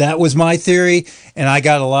that was my theory, and I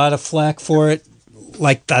got a lot of flack for it.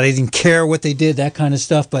 Like I didn't care what they did, that kind of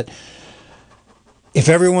stuff. But if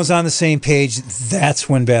everyone's on the same page, that's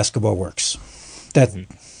when basketball works. And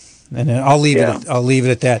I'll leave it. I'll leave it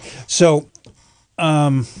at that. So,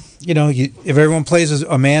 if everyone plays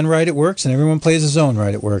a man right, it works, and everyone plays a zone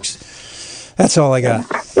right, it works. That's all I got.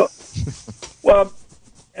 Well,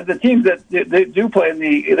 the teams that they do play in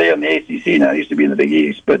the ACC now, used to be in the Big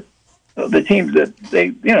East, but the teams that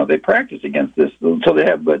they practice against this, so they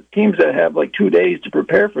have, but teams that have like 2 days to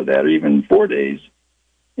prepare for that, or even 4 days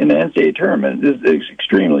in the NCAA tournament is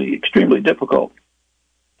extremely, extremely difficult.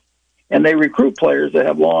 And they recruit players that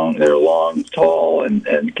they're long, tall, and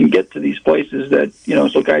can get to these places that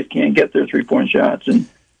so guys can't get their 3-point shots.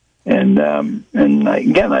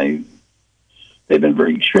 They've been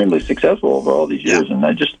very extremely successful over all these years, and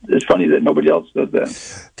it's funny that nobody else does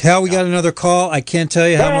that. Cal, we got another call. I can't tell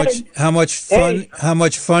you how much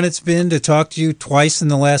fun it's been to talk to you twice in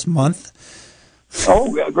the last month.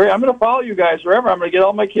 Oh, great! I'm going to follow you guys forever. I'm going to get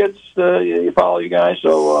all my kids to follow you guys.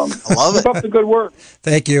 So I love it. Keep up the good work.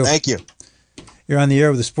 Thank you. Thank you. You're on the air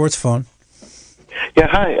with the sports phone. Yeah,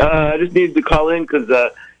 hi. I just needed to call in because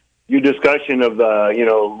your discussion of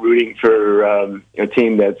rooting for a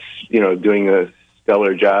team that's doing a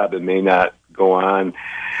stellar job and may not go on.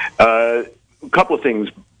 A couple of things.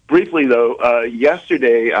 Briefly, though,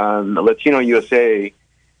 yesterday on Latino USA,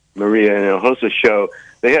 Maria Hinojosa's show,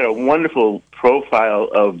 they had a wonderful profile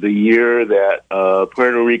of the year that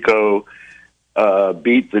Puerto Rico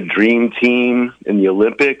beat the Dream Team in the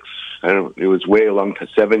Olympics. It was way along the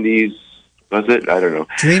 70s, was it? I don't know.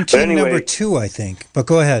 Dream Team number 2, I think. But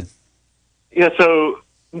go ahead. Yeah,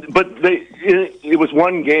 but it was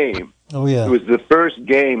one game. Oh yeah. It was the first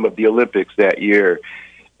game of the Olympics that year,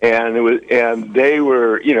 and they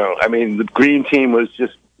were, the Green Team was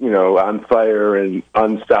just, on fire and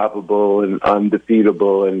unstoppable and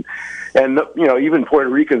undefeatable, and even Puerto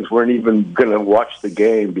Ricans weren't even going to watch the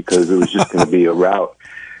game because it was just going to be a rout.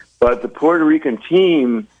 But the Puerto Rican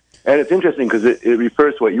team, and it's interesting because it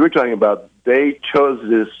refers to what you were talking about. They chose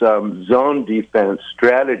this zone defense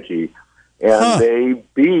strategy, and they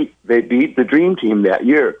beat the Dream Team that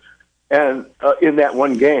year, and in that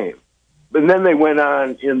one game. And then they went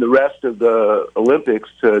on in the rest of the Olympics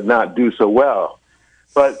to not do so well.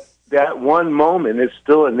 But that one moment is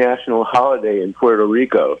still a national holiday in Puerto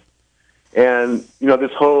Rico. And,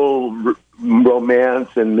 this whole romance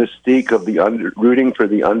and mystique of rooting for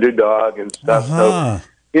the underdog and stuff. Uh-huh.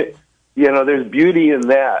 So, there's beauty in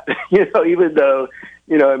that, even though,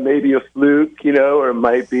 it may be a fluke, or it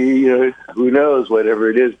might be, who knows, whatever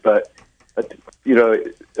it is. But,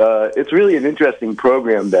 it's really an interesting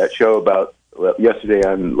program, that show about yesterday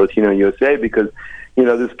on Latino USA, because,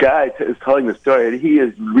 this guy is telling the story, and he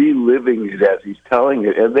is reliving it as he's telling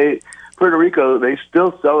it. And Puerto Rico, they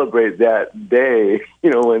still celebrate that day,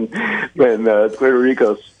 when Puerto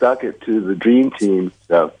Rico stuck it to the Dream Team.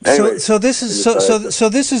 So, anyway, so this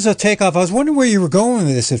is a takeoff. I was wondering where you were going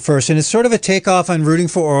with this at first, and it's sort of a takeoff on rooting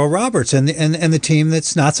for Oral Roberts and the team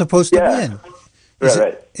that's not supposed to win.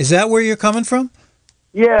 Right. Is that where you're coming from?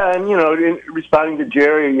 Yeah, and in responding to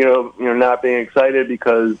Jerry, not being excited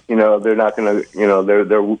because they're not going to, they're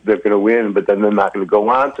going to win, but then they're not going to go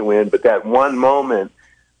on to win. But that one moment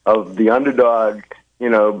of the underdog,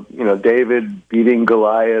 David beating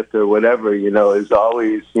Goliath or whatever, is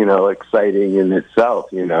always, exciting in itself.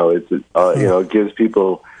 It gives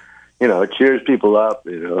people, it cheers people up,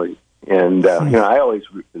 and I always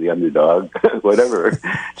root for the underdog, whatever,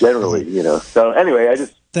 generally, So anyway,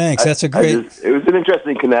 thanks. That's a great. It was an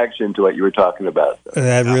interesting connection to what you were talking about. So.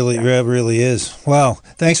 That really is. Wow.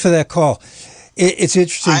 Thanks for that call. It's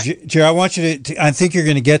interesting, Jerry. I want you to. I think you're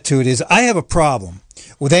going to get to it. Is I have a problem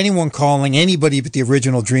with anyone calling anybody but the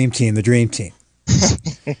original Dream Team the Dream Team.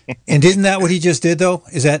 And isn't that what he just did, though?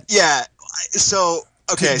 Is that? Yeah. So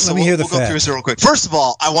okay. Let me hear the we'll go through this real quick. First of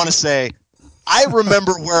all, I want to say, I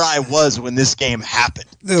remember where I was when this game happened,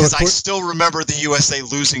 because I still remember the USA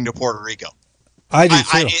losing to Puerto Rico. I do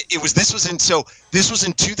too. This was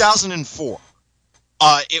in 2004.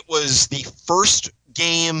 It was the first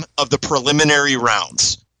game of the preliminary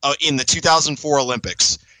rounds in the 2004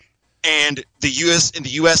 Olympics, and the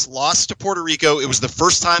U.S. lost to Puerto Rico. It was the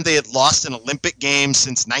first time they had lost an Olympic game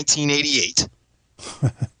since 1988.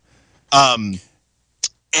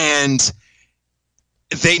 And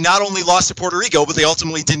they not only lost to Puerto Rico, but they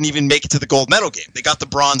ultimately didn't even make it to the gold medal game. They got the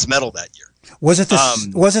bronze medal that year. Was it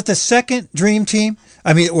the second Dream Team?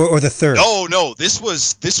 I mean, or the third? No. This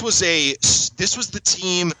was the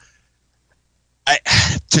team.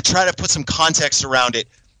 To try to put some context around it,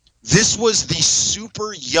 this was the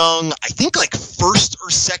super young, I think like first or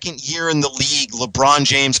second year in the league, LeBron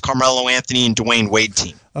James, Carmelo Anthony, and Dwayne Wade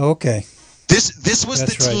team. Okay. This was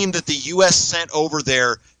the team that the U.S. sent over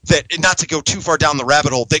there that, not to go too far down the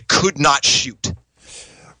rabbit hole, that could not shoot.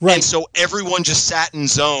 Right. And so everyone just sat in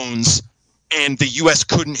zones, and the U.S.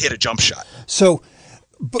 couldn't hit a jump shot. So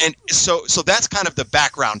that's kind of the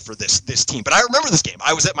background for this team. But I remember this game.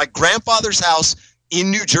 I was at my grandfather's house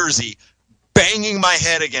in New Jersey, banging my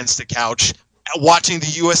head against the couch, watching the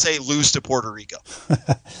USA lose to Puerto Rico.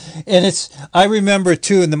 And I remember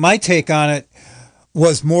too, and my take on it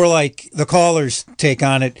was more like the caller's take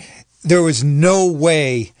on it. There was no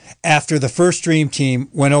way after the first Dream Team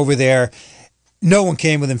went over there, no one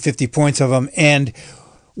came within 50 points of them. And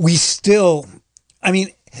we still, I mean,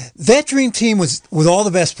 that Dream Team was with all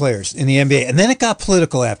the best players in the NBA, and then it got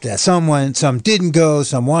political after that. Some went, some didn't go,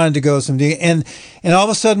 some wanted to go, some didn't. And all of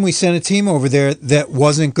a sudden, we sent a team over there that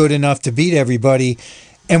wasn't good enough to beat everybody,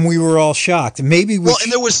 and we were all shocked. And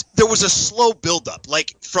there was a slow buildup,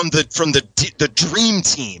 like from the Dream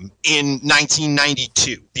Team in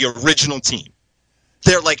 1992, the original team.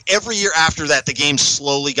 They're like every year after that, the game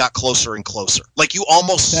slowly got closer and closer. Like you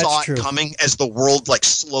almost saw it coming as the world like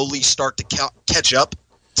slowly start to catch up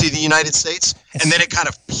to the United States, and then it kind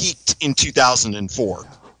of peaked in 2004.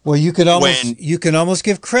 Well, you can almost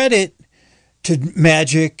give credit to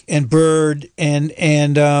Magic and Bird and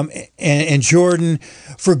Jordan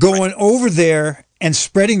for going over there and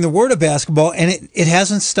spreading the word of basketball, and it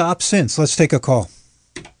hasn't stopped since. Let's take a call.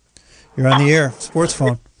 You're on the air, Sports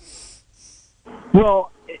Phone.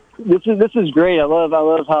 Well, this is great. I love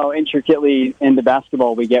how intricately into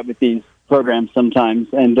basketball we get with these programs sometimes,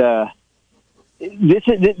 and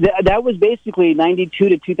that was basically 92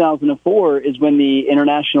 to 2004 is when the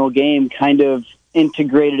international game kind of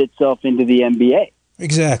integrated itself into the NBA.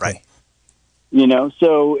 Exactly. Right. You know,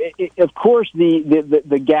 so of course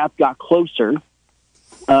the gap got closer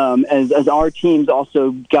as our teams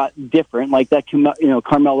also got different. Like that,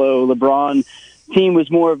 Carmelo, LeBron team was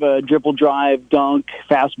more of a dribble, drive, dunk,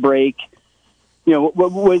 fast break. You know,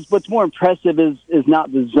 what's more impressive is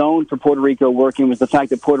not the zone for Puerto Rico working, was the fact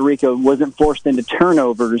that Puerto Rico wasn't forced into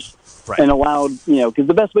turnovers and allowed, because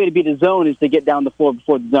the best way to beat a zone is to get down the floor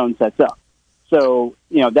before the zone sets up. So,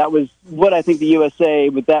 that was what I think the USA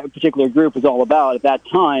with that particular group was all about at that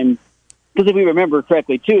time. because if we remember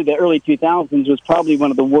correctly, too, the early 2000s was probably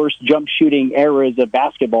one of the worst jump shooting eras of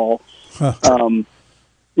basketball.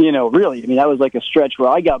 Really, I mean, that was like a stretch where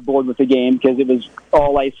I got bored with the game because it was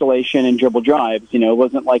all isolation and dribble drives. It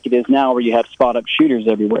wasn't like it is now where you have spot-up shooters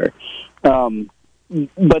everywhere.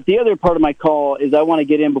 But the other part of my call is I want to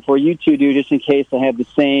get in before you two do, just in case I have the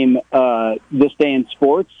same this day in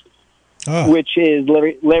sports, which is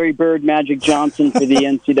Larry Bird, Magic Johnson for the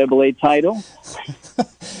NCAA title.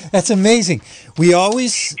 That's amazing. We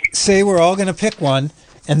always say we're all going to pick one,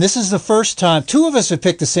 and this is the first time. Two of us have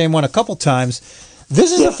picked the same one a couple times.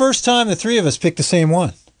 This is the first time the three of us picked the same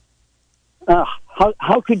one.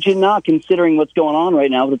 How could you not, considering what's going on right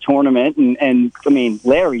now with the tournament? And I mean,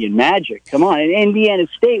 Larry and Magic, come on. And Indiana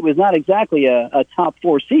State was not exactly a top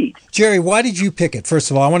 4 seed. Jerry, why did you pick it?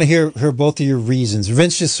 First of all, I want to hear both of your reasons.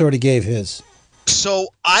 Vince just sort of gave his. So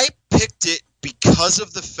I picked it because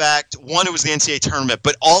of the fact, one, it was the NCAA tournament,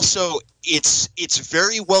 but also it's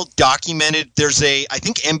very well documented. I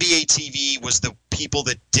think NBA TV was the people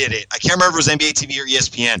that did it. I can't remember if it was NBA TV or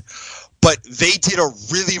ESPN, but they did a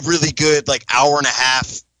really, really good hour and a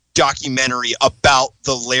half documentary about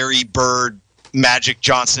the Larry Bird Magic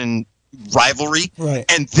Johnson rivalry. Right.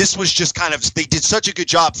 And this was just they did such a good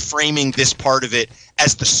job framing this part of it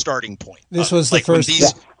as the starting point. This was the first,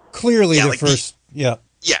 clearly the first. Yeah.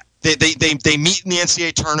 They meet in the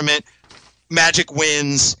NCAA tournament, Magic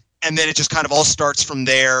wins, and then it just kind of all starts from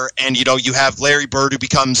there. And, you have Larry Bird, who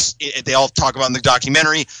becomes, they all talk about in the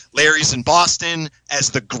documentary, Larry's in Boston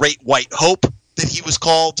as the Great White Hope that he was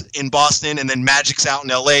called in Boston, and then Magic's out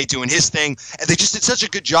in L.A. doing his thing. And they just did such a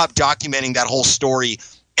good job documenting that whole story.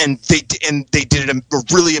 And they did a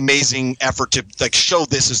really amazing effort to show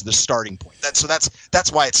this as the starting point. That's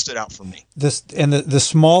why it stood out for me. The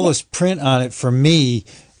smallest print on it for me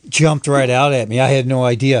jumped right out at me. I had no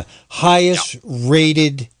idea. Highest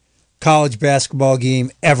rated college basketball game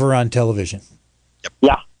ever on television. Yep.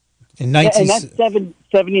 Yeah. And that's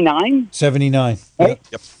 79? 79. Right?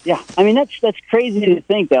 Yep. Yeah. I mean, that's crazy to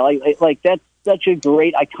think that. Like that's such a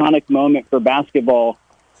great iconic moment for basketball,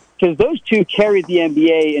 because those two carried the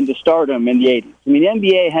NBA into stardom in the 80s. I mean, the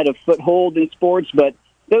NBA had a foothold in sports, but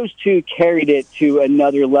those two carried it to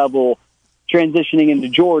another level, transitioning into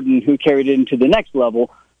Jordan, who carried it into the next level.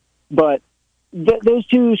 But those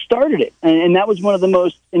two started it, and that was one of the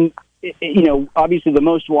most, obviously the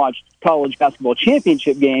most watched college basketball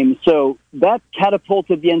championship games. So that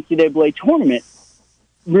catapulted the NCAA tournament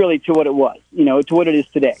really to what it was, to what it is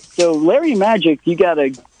today. So Larry and Magic, you got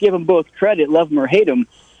to give them both credit, love them or hate them.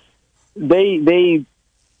 They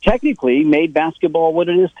technically made basketball what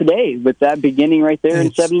it is today with that beginning right there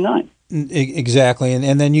in 79. Exactly.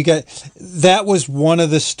 And then you got, that was one of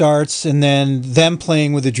the starts, and then them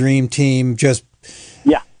playing with the dream team, just,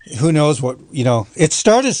 who knows what, it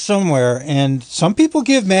started somewhere, and some people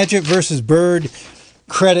give Magic versus Bird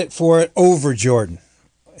credit for it over Jordan.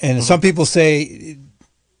 And some people say,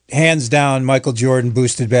 hands down, Michael Jordan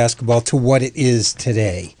boosted basketball to what it is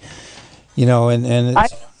today. And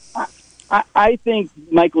it's, I think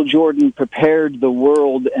Michael Jordan prepared the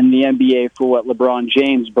world and the NBA for what LeBron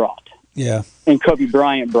James brought. Yeah, and Kobe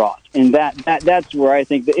Bryant brought, and that's where I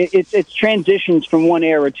think that it's transitions from one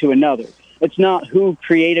era to another. It's not who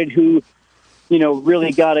created who,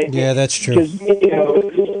 really got it. Yeah, that's true. Because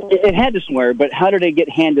it had to somewhere, but how did it get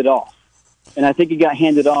handed off? And I think it got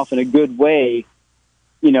handed off in a good way,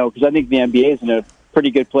 because I think the NBA is in a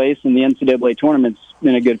pretty good place, and the NCAA tournament's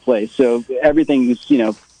in a good place. So everything's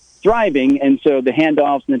thriving, and so the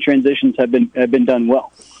handoffs and the transitions have been done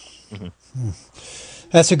well. Mm-hmm.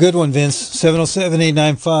 That's a good one, Vince.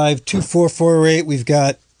 707-895-2448. We've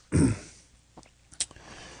got, I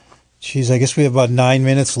guess we have about 9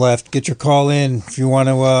 minutes left. Get your call in if you want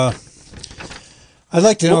to. I'd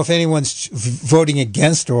like to know if anyone's voting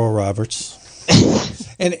against Oral Roberts.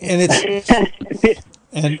 and it's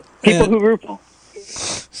people who root for.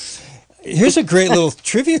 Here's a great little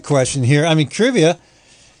trivia question here. I mean, trivia.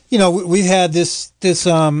 We've had this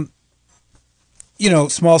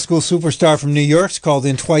small school superstar from New York's called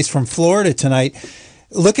in twice from Florida tonight.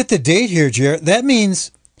 Look at the date here, Jared. That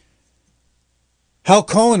means Hal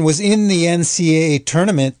Cohen was in the NCAA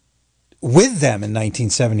tournament with them in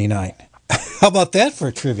 1979. How about that for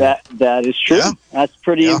a trivia? That is true. Yeah. That's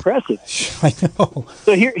pretty impressive. I know.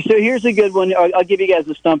 So here's a good one. I'll give you guys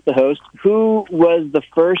a stump the host. Who was the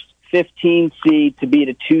first 15 seed to beat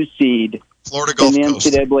a 2 seed Florida Gulf in the Coast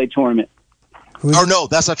NCAA tournament? Oh no,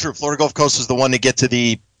 that's not true. Florida Gulf Coast is the one to get to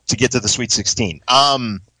the Sweet 16.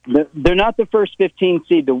 They're not the first 15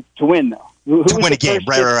 seed to win though. Who to win a game,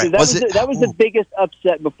 right. That was the biggest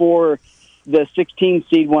upset before the 16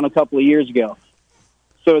 seed won a couple of years ago.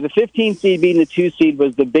 So the 15 seed beating the 2 seed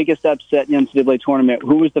was the biggest upset in the NCAA tournament.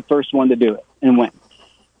 Who was the first one to do it and when?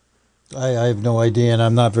 I have no idea, and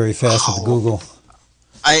I'm not very fast with Google.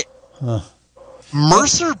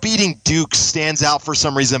 Mercer beating Duke stands out for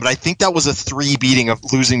some reason, but I think that was a 3 beating of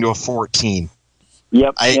losing to a 14.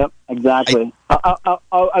 Yep, exactly.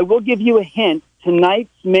 I will give you a hint.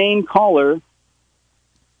 Tonight's main caller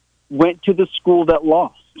went to the school that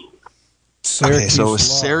lost. Okay, so it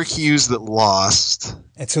was Syracuse that lost.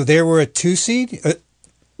 And so they were a 2 seed?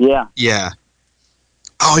 Yeah. Yeah.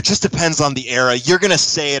 Oh, it just depends on the era. You're going to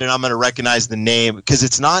say it, and I'm going to recognize the name, because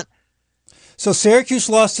it's not... So Syracuse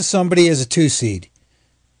lost to somebody as a 2 seed?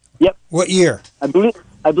 Yep. What year? I believe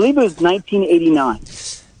it was 1989.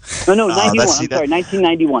 No, 91. I'm sorry,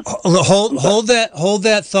 1991. Hold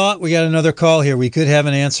that thought. We got another call here. We could have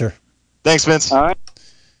an answer. Thanks, Vince. All right.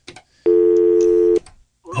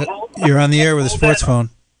 You're on the air with a sports phone.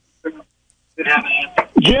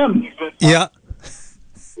 Jim. Yeah.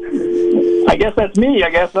 I guess that's me. I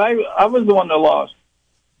guess I was the one that lost.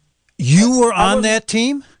 You were on that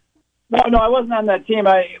team? No, I wasn't on that team.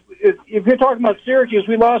 If you're talking about Syracuse,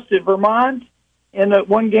 we lost to Vermont in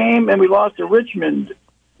one game, and we lost to Richmond.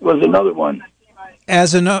 Was another one.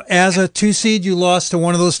 As a 2 seed, you lost to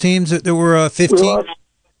one of those teams that were 15.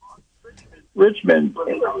 Richmond.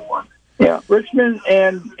 Yeah, Richmond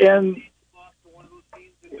and.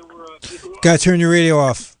 Gotta turn your radio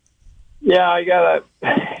off. Yeah, I gotta.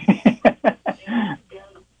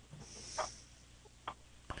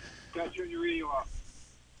 Turn your radio off.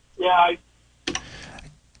 Yeah.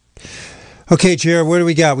 Okay, Jared, what do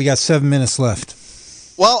we got? We got 7 minutes left.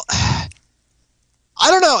 Well, I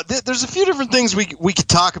don't know. There's a few different things we could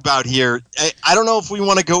talk about here. I don't know if we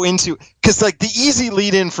want to go into, because like the easy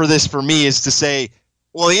lead in for this for me is to say,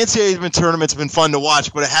 well, the NCAA tournament's been fun to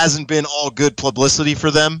watch, but it hasn't been all good publicity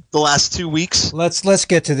for them the last 2 weeks. Let's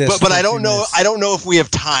get to this. But I don't know. I don't know if we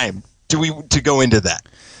have time to go into that.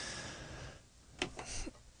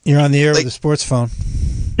 You're on the air with the sports phone.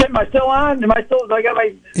 Am I still on? I got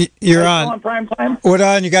my. You're on. On Prime time. What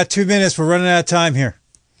on? You got 2 minutes. We're running out of time here.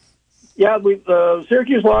 Yeah,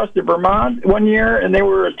 Syracuse lost to Vermont one year, and they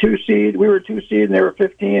were a 2 seed. We were a 2 seed, and they were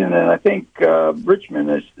 15. And then I think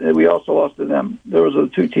Richmond, we also lost to them. Those are the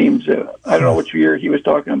 2 teams. I don't know which year he was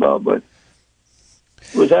talking about, but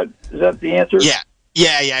is that the answer? Yeah.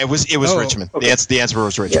 It was Richmond. Okay. The answer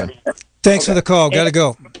was Richmond. Yeah. Thanks for the call. Got to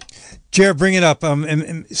go. Jared, bring it up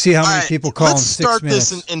and see how many people call in 6 minutes. Let's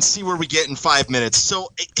start this and see where we get in 5 minutes.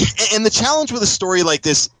 So, and the challenge with a story like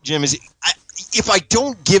this, Jim, is if I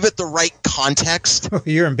don't give it the right context,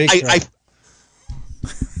 you're in big trouble.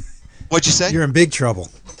 What'd you say? You're in big trouble.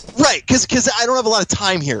 Right, because I don't have a lot of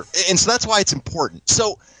time here, and so that's why it's important.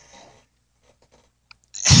 So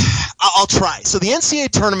I'll try. So the NCAA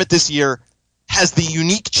tournament this year has the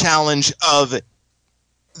unique challenge of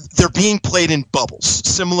they're being played in bubbles,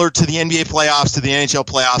 similar to the NBA playoffs, to the NHL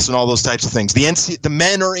playoffs, and all those types of things. The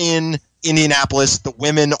men are in Indianapolis, the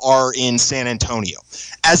women are in San Antonio,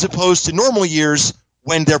 as opposed to normal years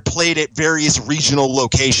when they're played at various regional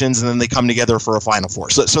locations and then they come together for a Final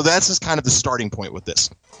Four. So that's just kind of the starting point with this.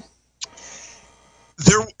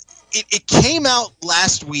 It came out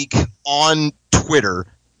last week on Twitter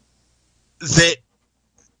that,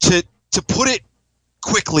 to put it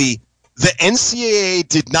quickly, the NCAA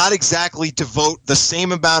did not exactly devote the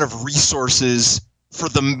same amount of resources for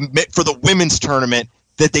the women's tournament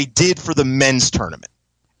that they did for the men's tournament.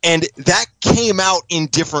 And that came out in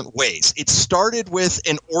different ways. It started with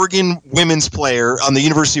an Oregon women's player on the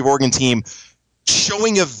University of Oregon team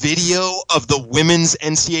showing a video of the women's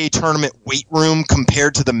NCAA tournament weight room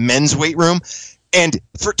compared to the men's weight room. And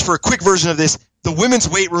for a quick version of this, the women's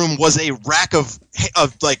weight room was a rack of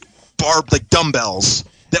dumbbells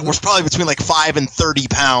that was probably between 5 and 30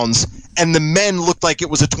 pounds, and the men looked like it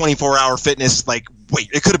was a 24-hour fitness weight.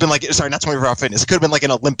 It could have been not 24-hour fitness. It could have been like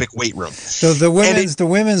an Olympic weight room. So the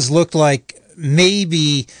women's looked like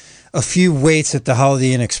maybe a few weights at the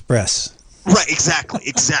Holiday Inn Express. Right,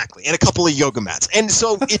 exactly, and a couple of yoga mats. And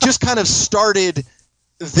so it just kind of started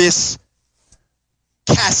this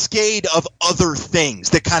cascade of other things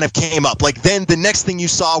that kind of came up. Then the next thing you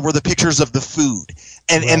saw were the pictures of the food,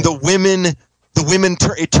 and the women.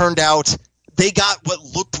 It turned out they got what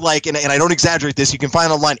looked like, and I don't exaggerate this, you can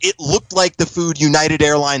find online, it looked like the food United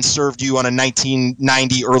Airlines served you on a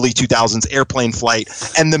 1990, early 2000s airplane flight,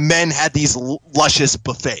 and the men had these luscious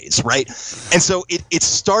buffets, right? And so it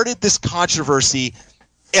started this controversy,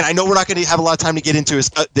 and I know we're not going to have a lot of time to get into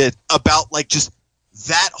it, about just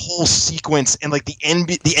that whole sequence, and the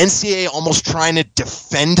NCAA almost trying to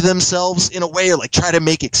defend themselves in a way, or try to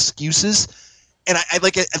make excuses. and I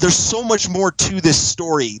like it. There's so much more to this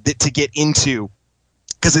story to get into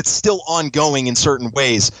because it's still ongoing in certain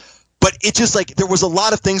ways. But it just like there was a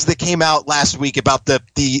lot of things that came out last week about the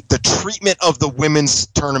treatment of the women's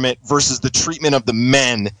tournament versus the treatment of the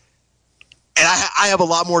men. And I have a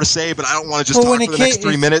lot more to say, but I don't want to just talk for the next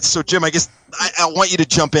 3 minutes. So, Jim, I guess I want you to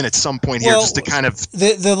jump in at some point here just to kind of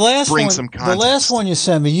bring some context. The last one you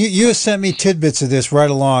sent me, you have sent me tidbits of this right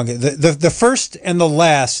along. The first and the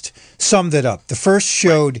last summed it up. The first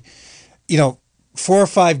showed, 4 or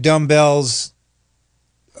 5 dumbbells,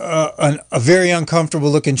 a very uncomfortable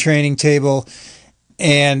looking training table,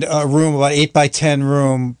 and a room, about 8 by 10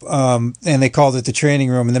 room, and they called it the training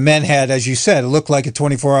room. And the men had, as you said, it looked like a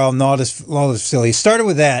 24-hour Nautilus facility. It started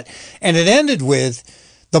with that, and it ended with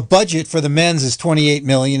the budget for the men's is $28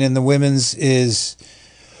 million, and the women's is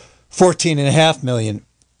 $14.5 million.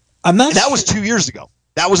 And that was 2 years ago.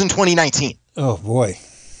 That was in 2019. Oh boy.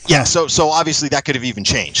 Yeah. So obviously that could have even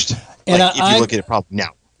changed. And if you look at it probably now.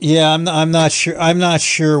 Yeah, I'm not sure. I'm not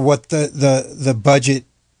sure what the budget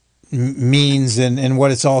means and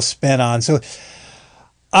what it's all spent on. So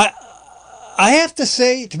I have to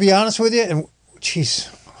say, to be honest with you, and geez,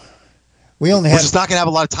 we're just not going to have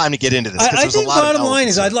a lot of time to get into this. I think bottom line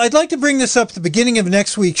is I'd like to bring this up at the beginning of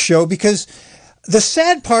next week's show because the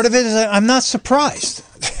sad part of it is I'm not surprised.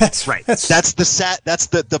 That's right. That's the sad. That's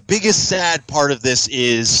the biggest sad part of this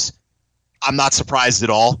is I'm not surprised at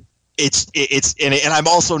all. And I'm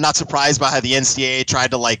also not surprised by how the NCAA tried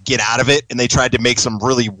to get out of it, and they tried to make some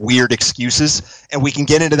really weird excuses, and we can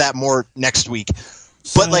get into that more next week.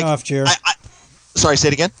 Sign off, Jared. Sorry, say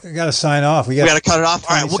it again. We got to sign off. We got to cut it off.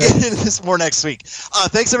 All right, we'll get into this more next week.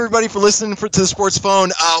 Thanks everybody for listening to the Sports Phone.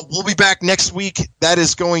 We'll be back next week. That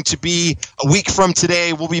is going to be a week from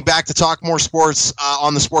today. We'll be back to talk more sports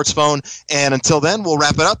on the Sports Phone, and until then, we'll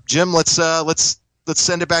wrap it up. Jim, let's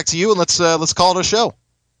send it back to you, and let's call it a show.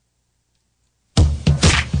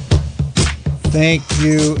 Thank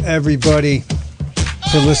you, everybody,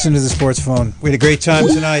 for listening to the Sports Phone. We had a great time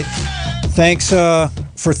tonight. Thanks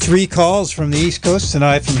for 3 calls from the East Coast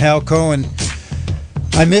tonight from Hal Cohen.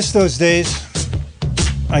 I miss those days.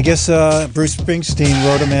 I guess Bruce Springsteen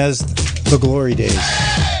wrote them as the glory days.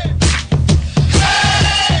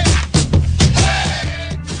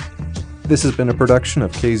 This has been a production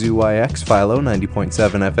of KZYX Philo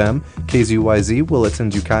 90.7 FM, KZYZ Willits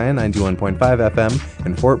and Ukiah 91.5 FM,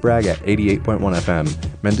 and Fort Bragg at 88.1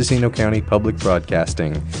 FM, Mendocino County Public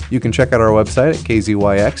Broadcasting. You can check out our website at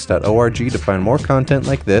kzyx.org to find more content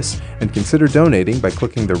like this, and consider donating by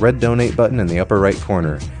clicking the red donate button in the upper right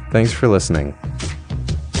corner. Thanks for listening.